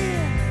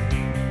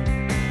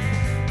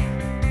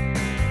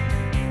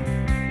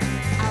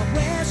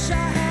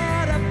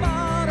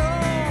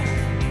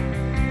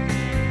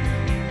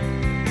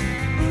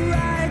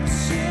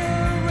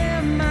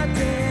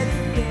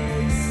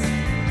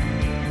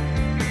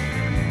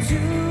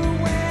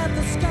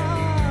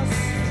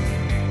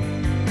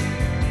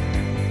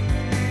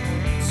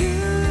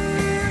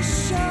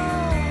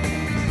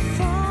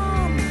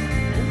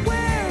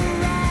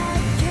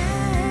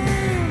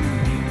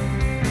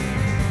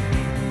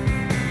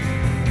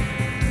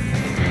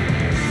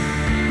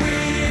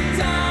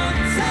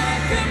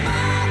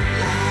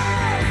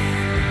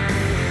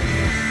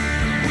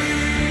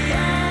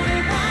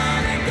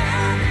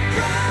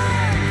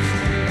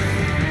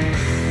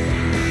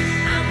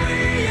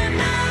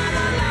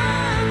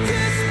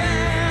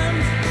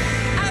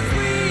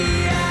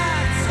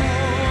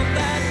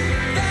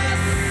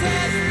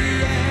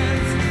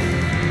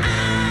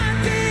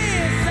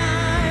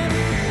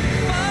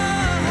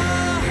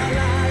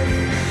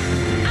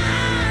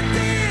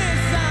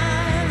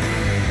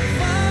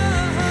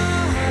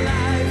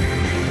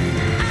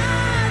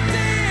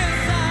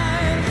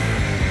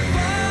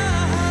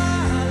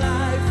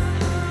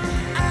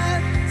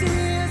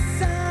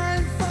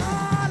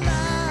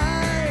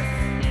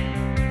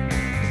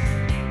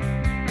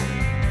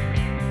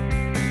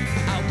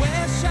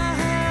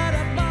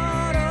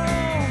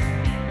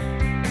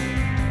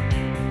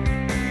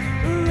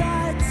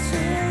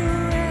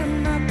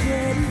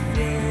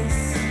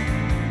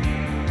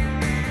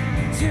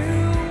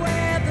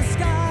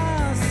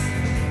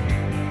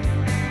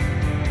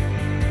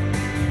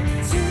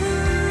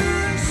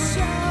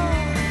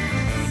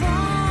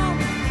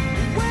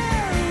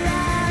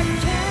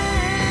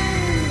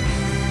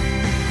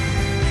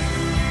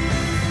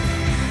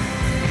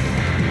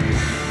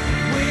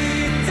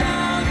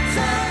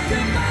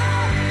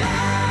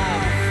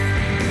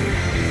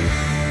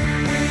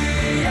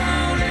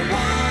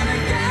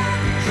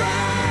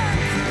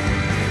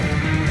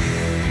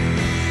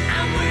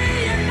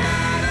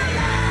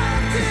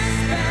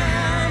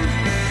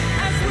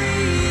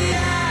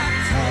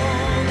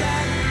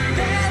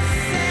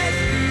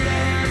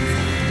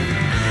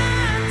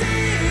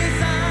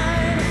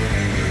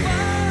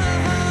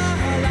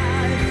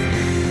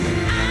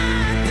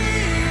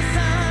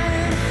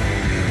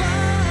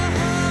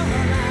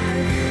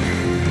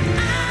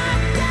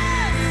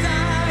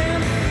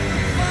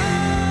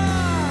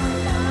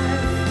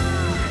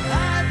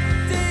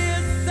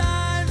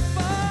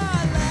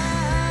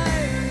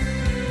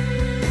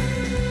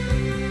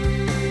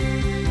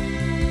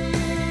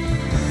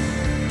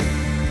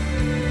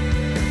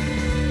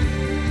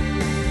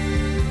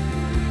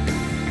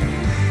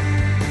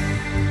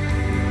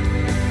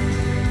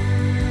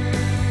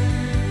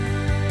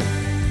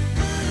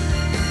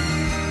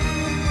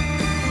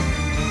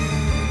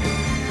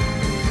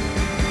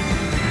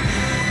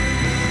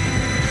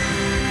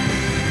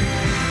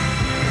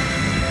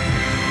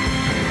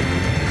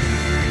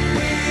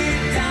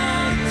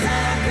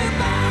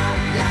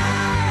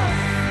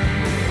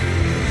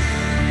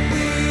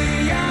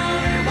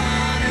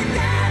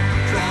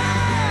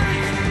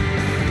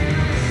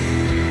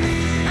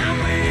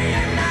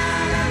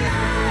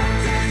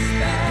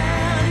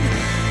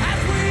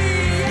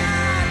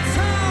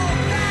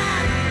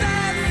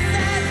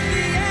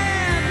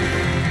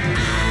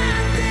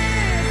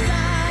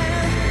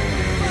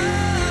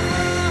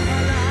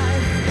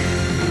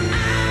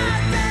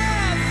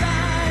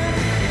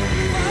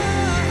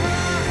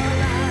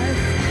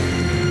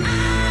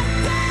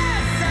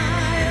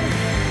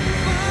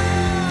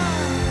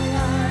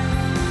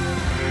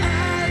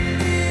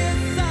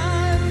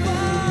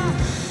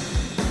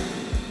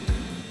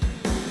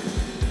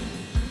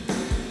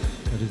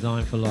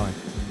 Time for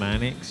Life,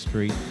 Manic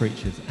Street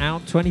Preachers,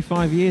 out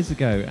 25 years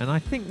ago. And I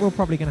think we're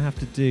probably going to have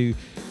to do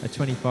a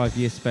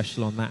 25-year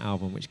special on that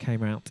album, which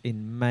came out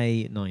in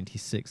May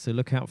 96. So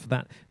look out for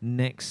that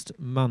next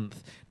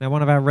month. Now,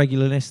 one of our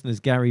regular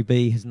listeners, Gary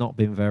B, has not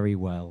been very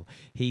well.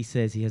 He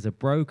says he has a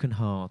broken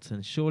heart,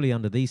 and surely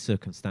under these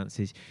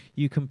circumstances,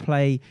 you can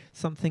play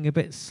something a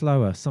bit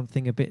slower,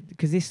 something a bit...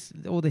 Because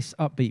all this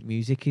upbeat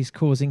music is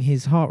causing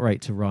his heart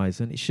rate to rise,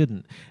 and it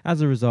shouldn't.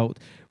 As a result...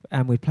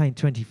 And we're playing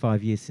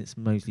 25 years since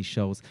Moseley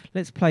Shoals.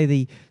 Let's play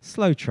the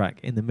slow track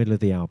in the middle of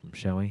the album,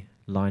 shall we?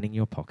 Lining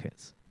Your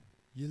Pockets.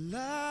 You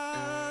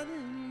line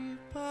in your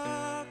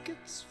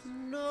pockets for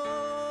no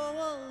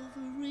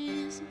other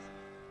reason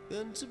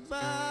than to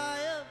buy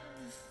up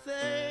the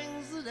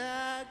things that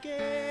I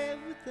gave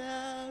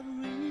without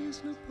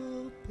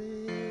reasonable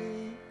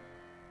pay.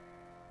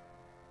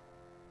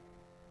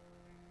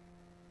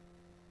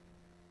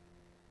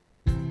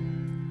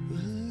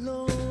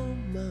 Hello,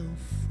 my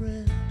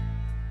friend.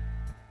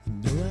 You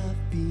know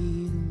I've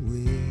been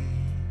away.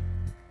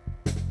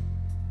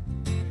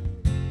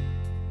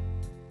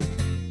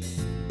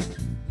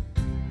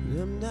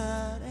 I'm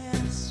not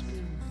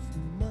asking for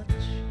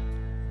much.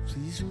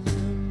 Please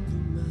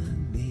remember my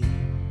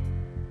name.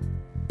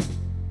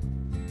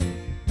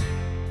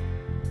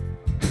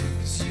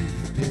 'Cause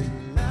you've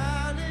been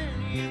lining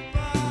your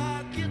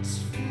pockets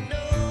for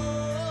no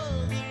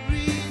other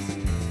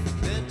reason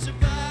than to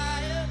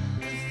buy up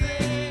the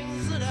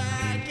things that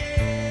I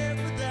gave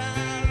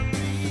without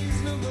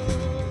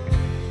reasonable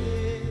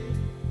pay.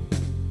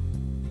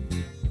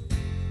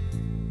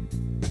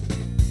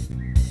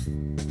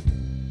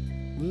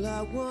 Well,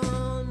 I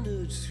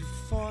wandered through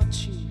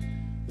fortune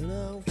and I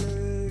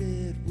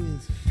flirted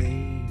with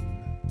fame.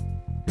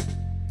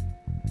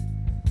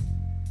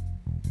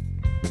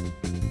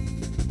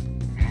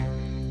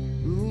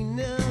 We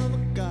never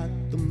got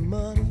the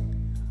money,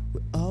 we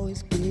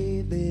always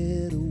gave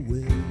it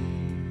away.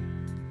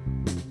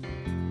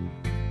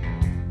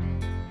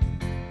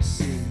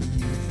 See,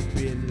 you've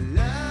been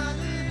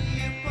lining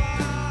your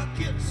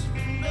pockets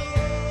for no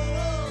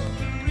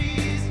other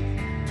reason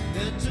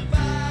than to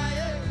buy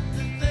up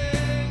the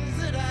things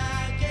that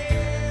I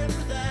gave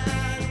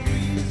without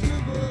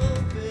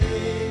reasonable pay.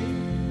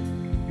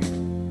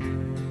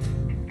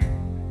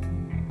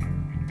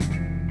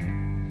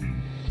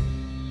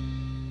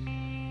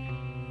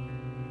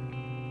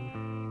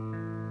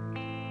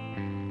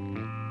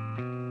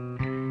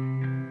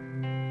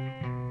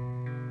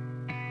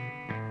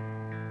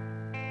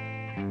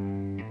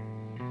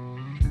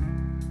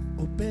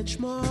 A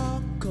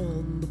benchmark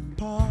on the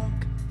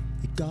park,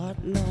 you got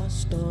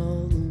lost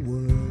on the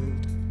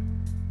world.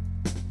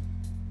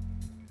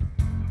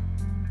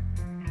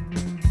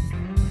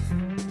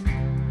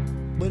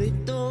 But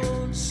it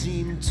don't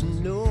seem to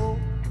know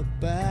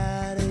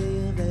about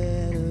any of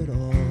it at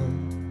all.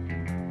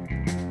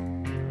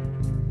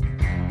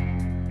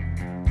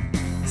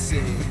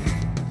 Say,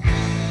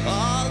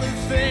 all the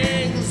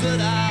things that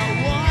I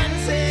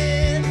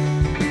wanted,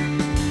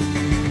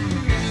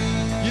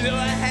 you know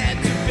I had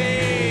to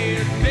pay,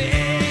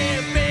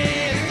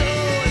 so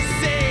I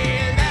say,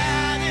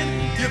 line in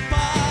your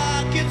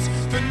pockets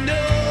for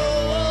no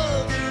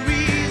other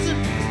reason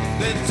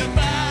than to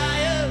buy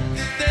up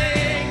the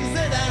things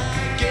that I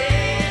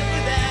gave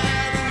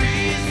without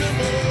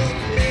reasonable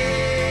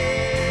pay.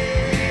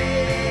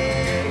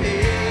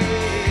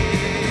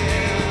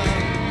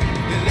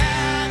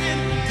 Line in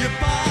your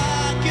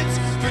pockets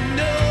for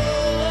no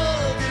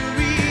other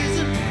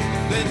reason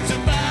than to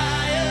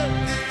buy up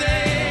the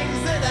things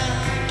that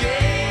I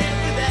gave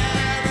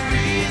without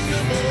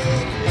reasonable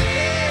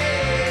pay.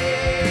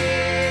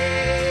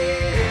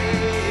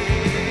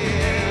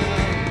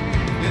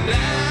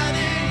 Line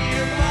in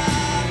your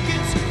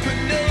pockets for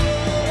no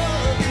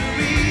other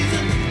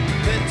reason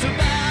than to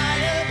buy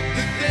up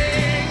the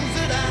things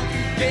that I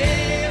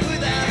gave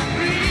without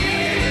reasonable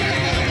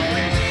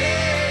pay.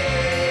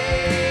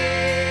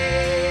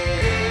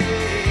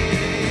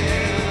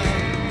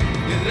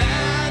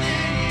 Line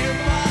in your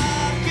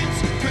pockets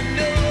for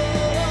no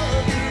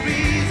other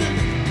reason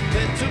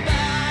than to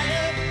buy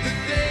up the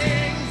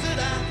things that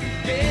I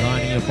gave.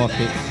 Lining Your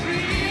Pockets,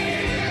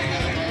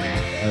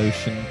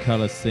 Ocean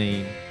Colour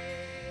Scene.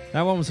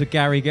 That one was for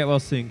Gary. Get well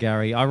soon,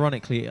 Gary.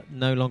 Ironically,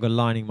 no longer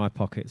lining my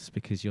pockets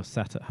because you're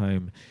sat at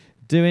home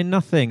doing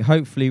nothing,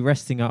 hopefully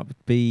resting up.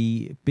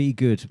 Be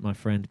good, my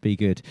friend, be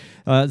good.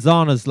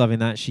 Zana's loving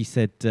that. She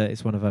said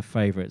it's one of her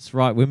favourites.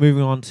 Right, we're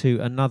moving on to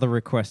another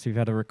request. We've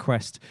had a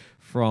request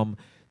from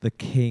the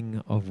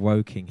King of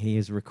Woking. He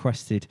has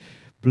requested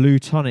Blue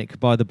Tonic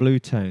by the Blue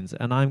Tones,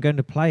 and I'm going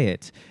to play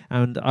it.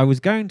 And I was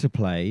going to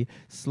play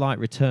Slight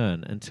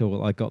Return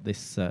until I got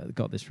this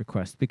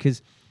request,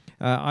 because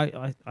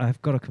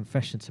I've got a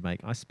confession to make.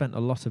 I spent a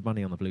lot of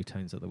money on the Blue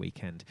Tones at the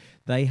weekend.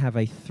 They have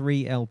a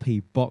 3 LP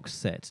box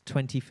set,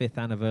 25th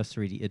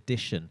anniversary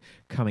edition,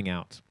 coming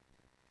out,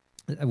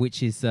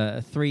 which is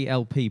a 3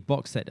 LP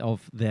box set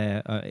of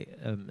their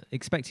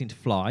Expecting to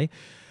Fly.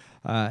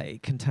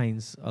 It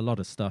contains a lot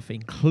of stuff,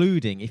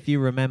 including, if you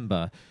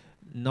remember,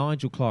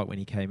 Nigel Clark, when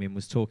he came in,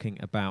 was talking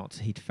about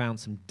he'd found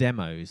some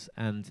demos,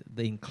 and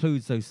they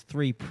includes those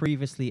 3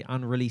 previously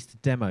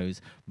unreleased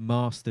demos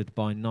mastered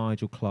by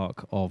Nigel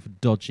Clark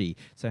of Dodgy.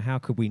 So how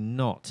could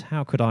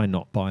I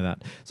not buy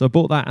that? So I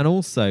bought that, and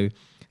also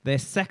their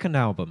second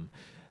album,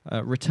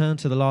 Return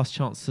to the Last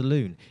Chance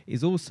Saloon,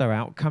 is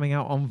also coming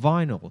out on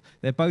vinyl.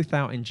 They're both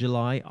out in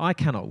July. I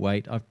cannot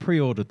wait. I've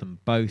pre-ordered them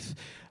both.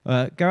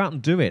 Go out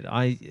and do it.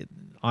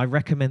 I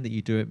recommend that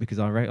you do it because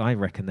I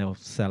reckon they'll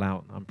sell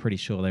out. I'm pretty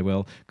sure they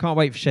will. Can't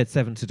wait for Shed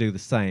 7 to do the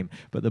same.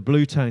 But the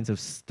Blue Tones have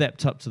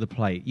stepped up to the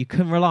plate. You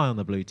can rely on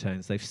the Blue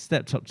Tones. They've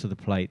stepped up to the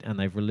plate and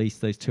they've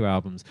released those 2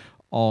 albums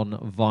on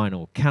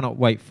vinyl. Cannot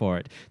wait for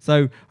it. So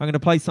I'm going to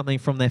play something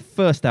from their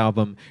first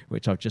album,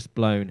 which I've just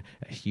blown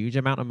a huge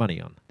amount of money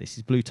on. This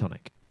is Blue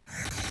Tonic.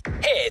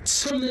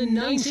 Hits from the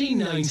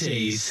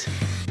 1990s.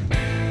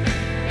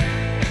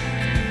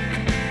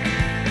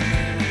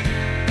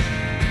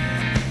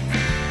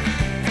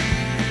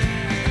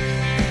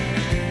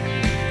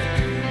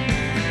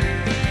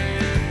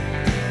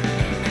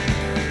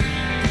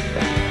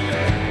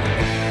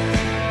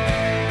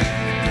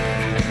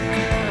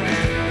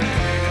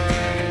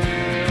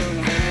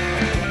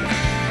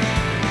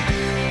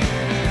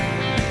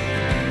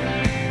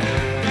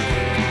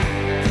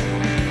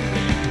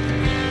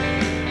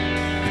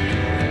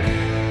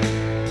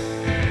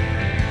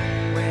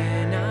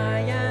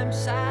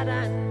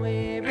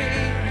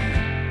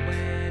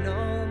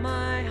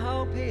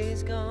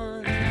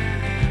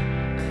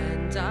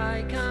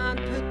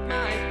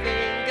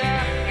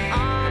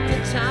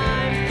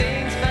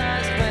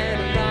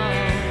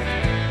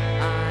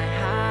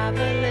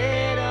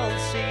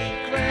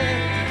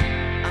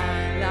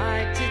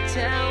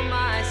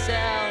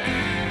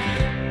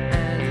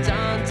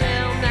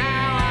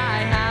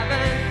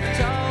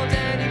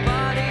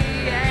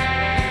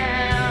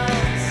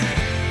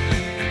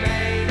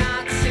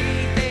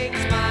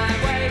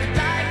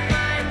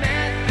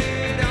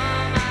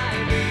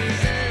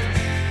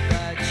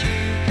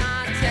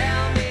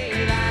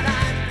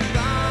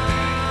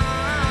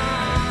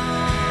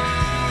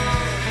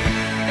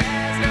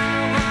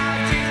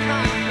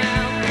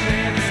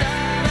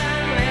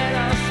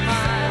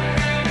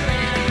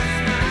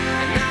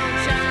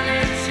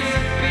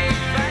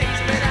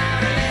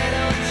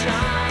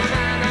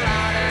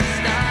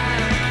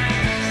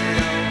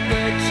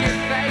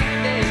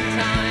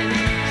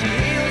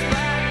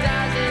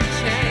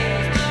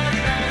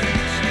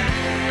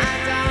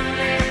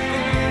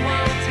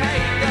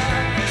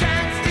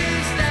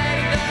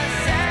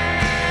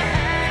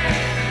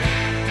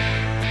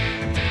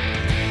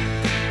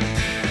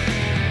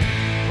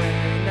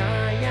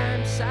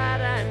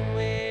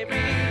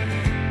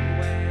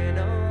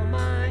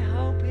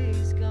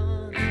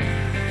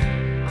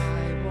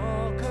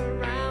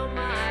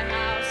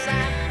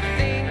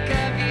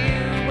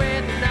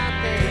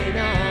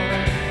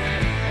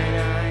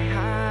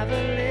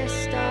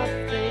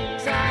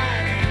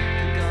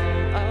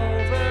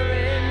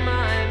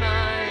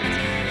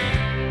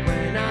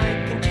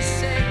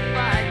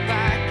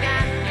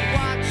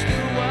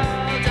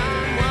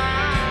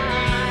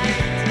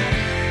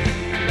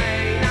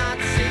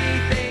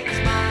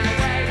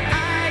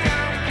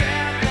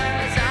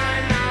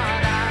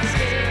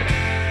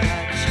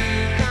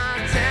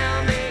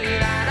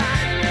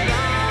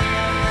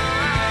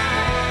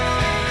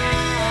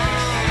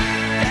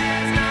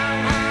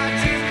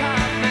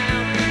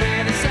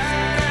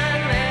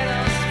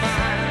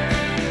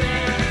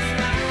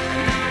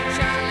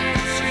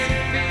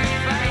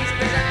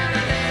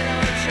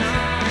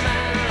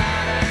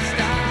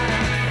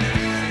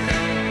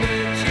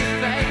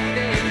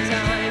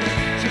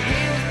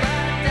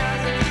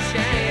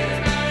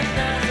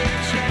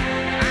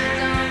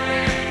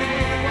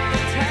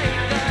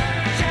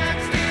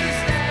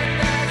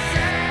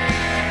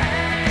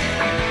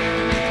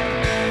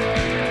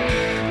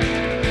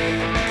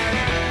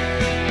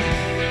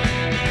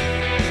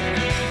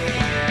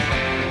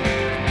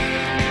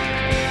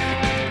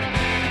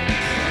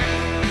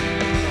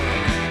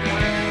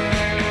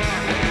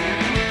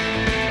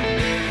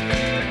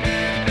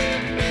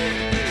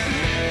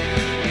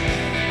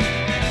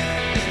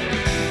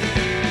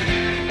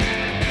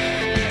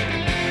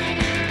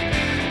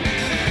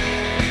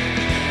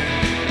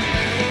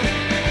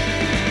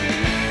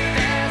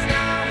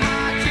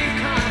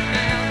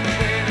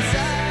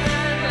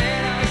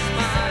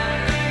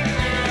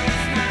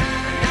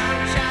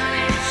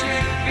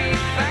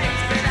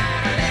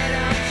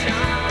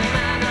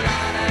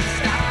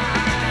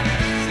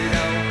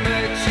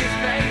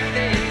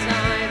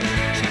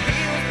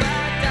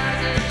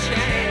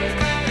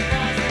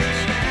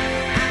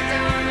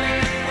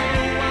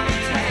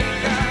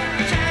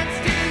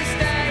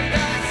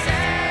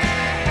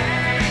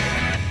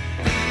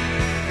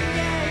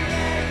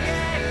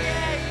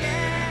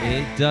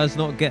 Does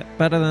not get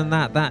better than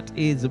that. That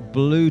is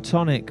Blue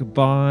Tonic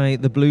by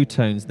the Blue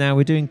Tones. Now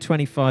we're doing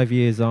 25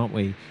 years, aren't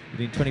we? We're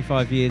doing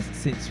 25 years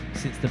since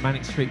the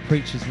Manic Street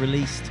Preachers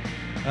released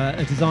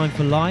A Design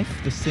for Life,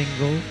 the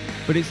single.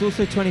 But it's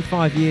also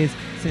 25 years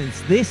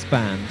since this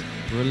band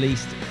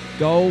released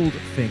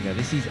Goldfinger.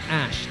 This is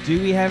Ash.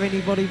 Do we have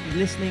anybody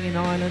listening in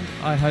Ireland?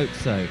 I hope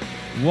so.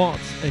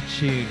 What a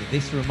tune.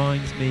 This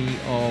reminds me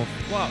of,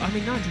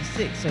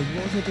 96. So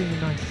what was I doing in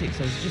 96?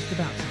 I was just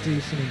about to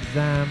do some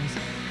exams,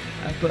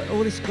 but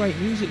all this great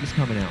music was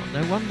coming out.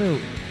 No wonder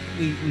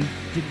we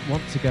didn't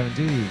want to go and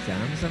do the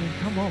exams. I mean,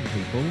 come on,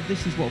 people.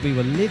 This is what we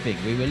were living.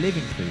 We were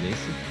living through this.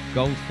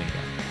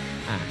 Goldfinger.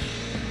 Ash.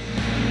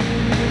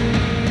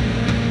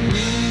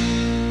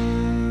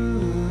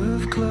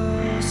 Move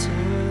closer.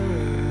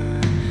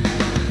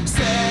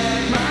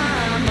 Set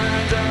my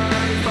mind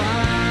on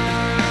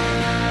fire.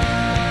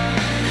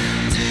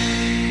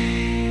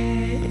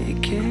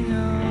 Taking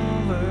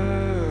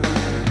over.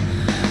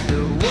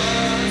 The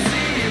world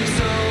seems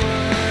so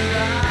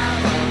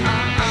alive.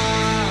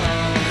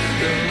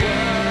 The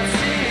world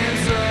seems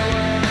so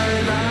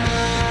alive.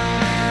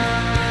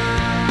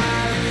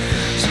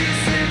 She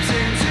slips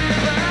into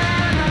the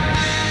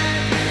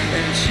night,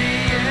 and she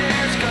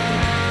is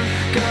gone,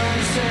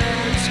 gone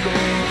set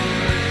score,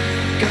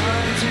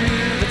 gone to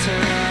the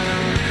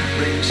town,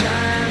 rain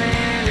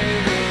shining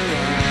in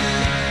her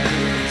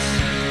eyes.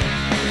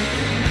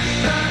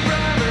 My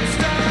brother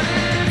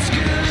started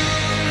school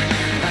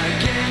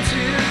again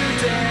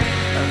today.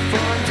 I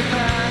fought to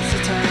pass the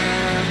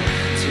time,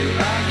 to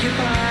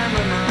occupy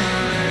my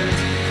mind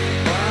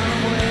while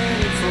I'm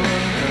waiting for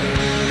her.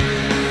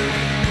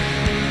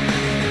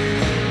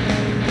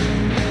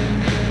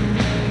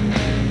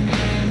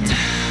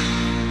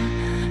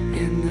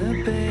 In the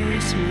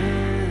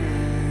basement,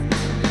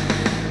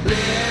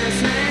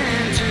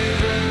 listening to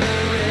the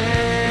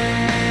rain,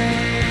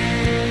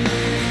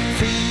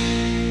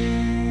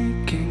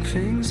 thinking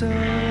things over.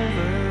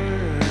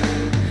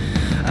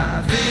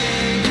 I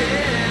think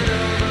it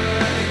over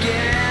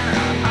again.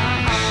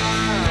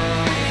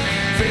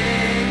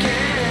 Think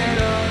it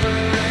over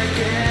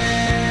again.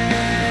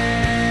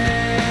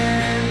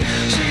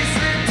 She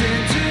slipped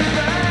into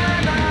the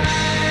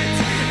night,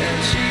 and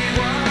she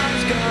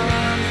was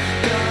gone,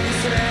 gone to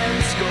set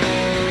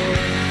score,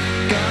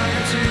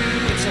 gone to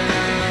the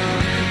town,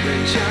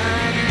 rain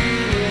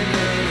shining in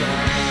her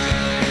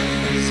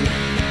eyes.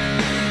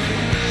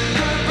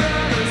 Her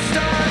brother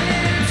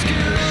started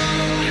school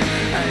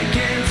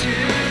again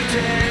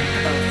today.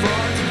 I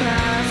fought to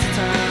pass the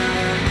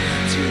time,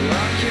 to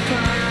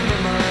occupy my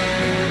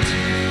mind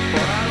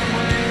while I'm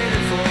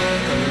waiting for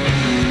her.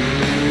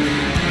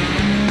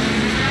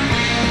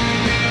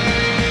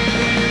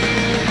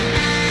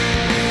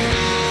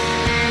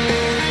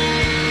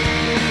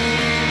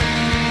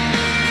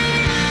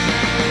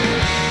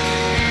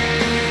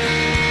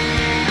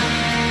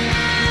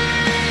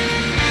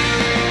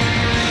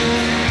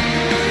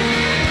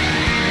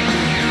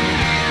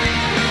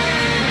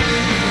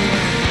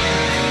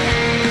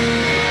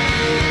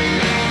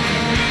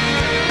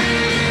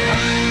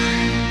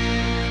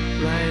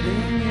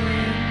 Writing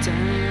it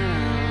down.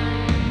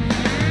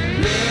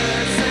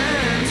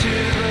 Listen to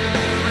the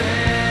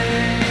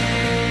rain.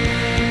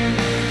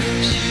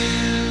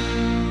 She'll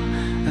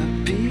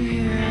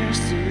appear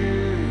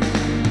soon.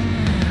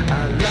 I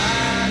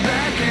lie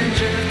back and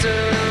drift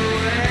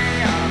away.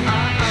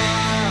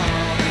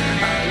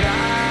 I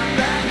lie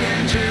back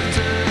and drift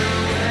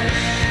away.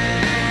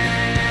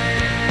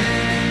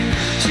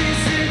 She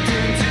slipped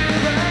into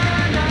the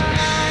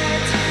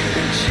night,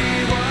 and she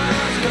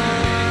was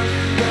gone,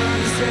 gone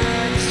to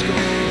set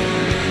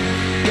score,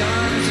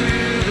 gone to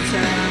the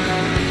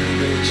town,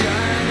 rain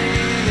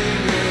shining in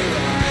her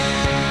eyes.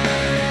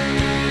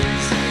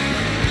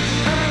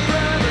 Her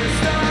brother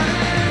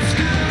started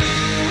school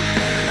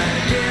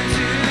again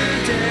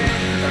today.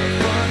 I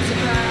fought to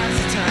pass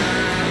the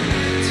time,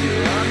 to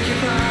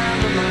occupy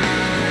my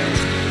mind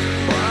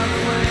while I'm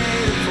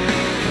waiting for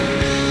her.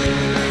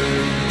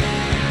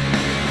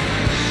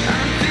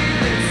 I'm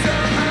feeling so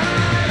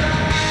alive,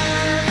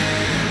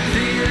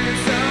 feeling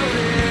so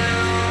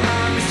real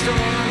on the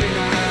stormy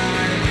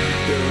night.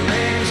 The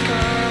rain's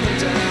coming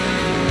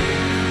down,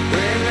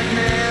 rain like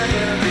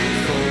never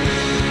before.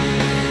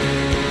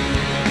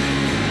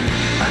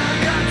 I've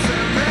got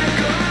some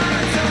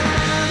records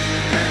on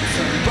and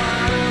some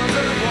bottles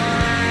of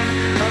wine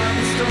on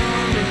the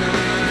stormy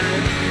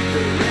night.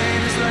 The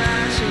rain is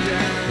lashing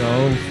down.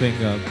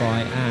 Goldfinger by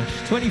Ash.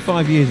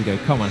 25 years ago.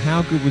 Come on,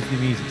 how good was the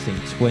music scene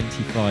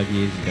 25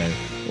 years ago?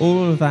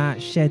 All of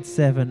that, Shed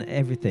 7,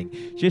 everything.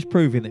 Just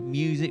proving that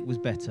music was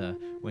better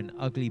when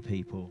ugly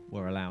people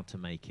were allowed to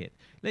make it.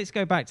 Let's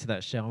go back to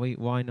that, shall we?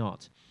 Why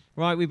not?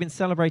 Right, we've been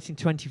celebrating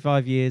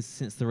 25 years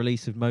since the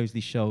release of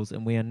Moseley Shoals,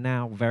 and we are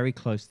now very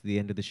close to the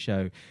end of the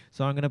show.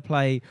 So I'm going to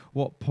play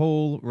what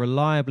Paul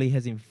reliably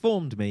has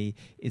informed me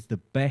is the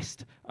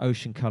best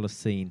Ocean Colour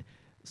Scene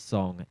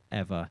song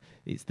ever.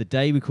 It's The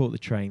Day We Caught the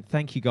Train.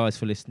 Thank you guys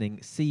for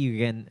listening. See you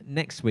again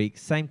next week,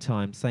 same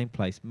time, same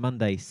place,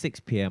 Monday, 6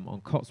 p.m.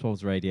 on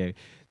Cotswolds Radio.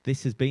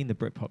 This has been the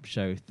Britpop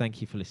Show.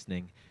 Thank you for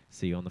listening.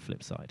 See you on the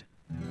flip side.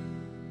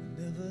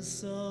 Never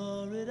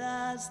saw it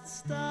as the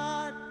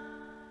start.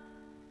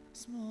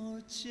 It's more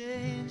a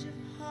change of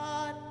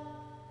heart.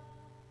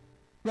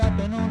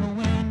 Rapping on the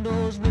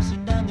windows,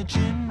 whistling down the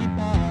chimney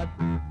pot.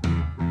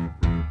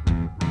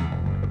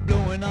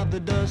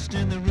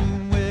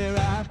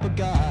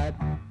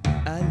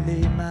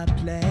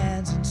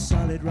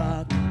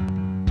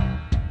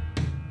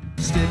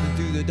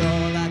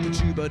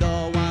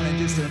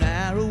 just an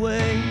hour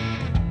away.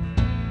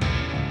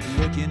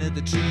 Looking at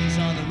the trees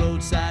on the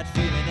roadside,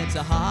 feeling it's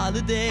a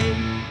holiday.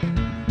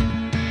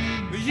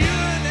 You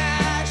and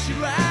I should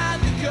ride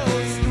the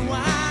coast and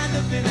wind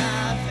up in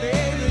our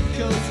favorite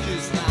coast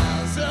just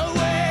miles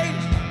away.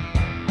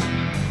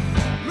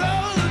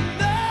 Roll a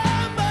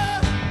number,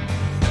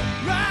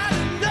 ride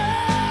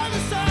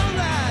another song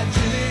like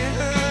Jimmy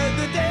heard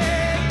the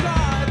day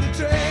ride the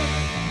train.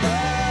 Oh,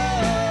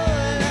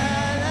 la,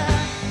 la,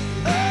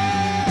 oh,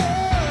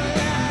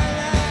 la,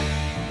 la, oh,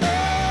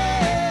 la,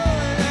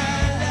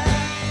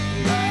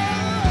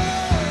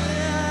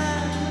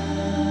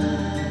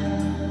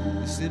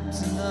 la.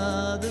 Sips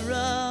another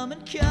rum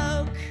and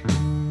coke,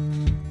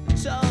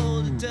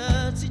 told a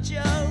dirty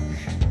joke.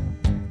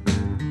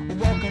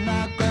 Walking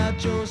like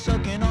Groucho,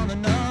 sucking on the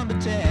number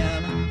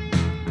 10.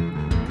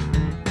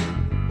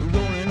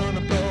 Rolling on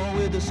the floor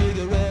with the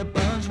cigarette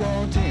buns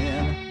rolled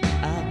in.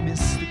 I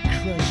miss the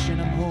crush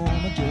and I'm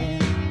home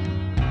again.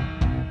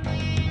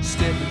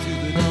 Stepping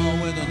through the door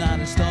with a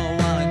night star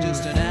while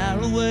just an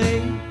hour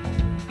away.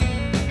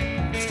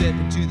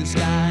 Stepping to the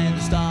sky and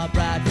the star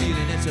bright,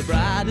 feeling it's a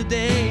brighter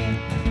day.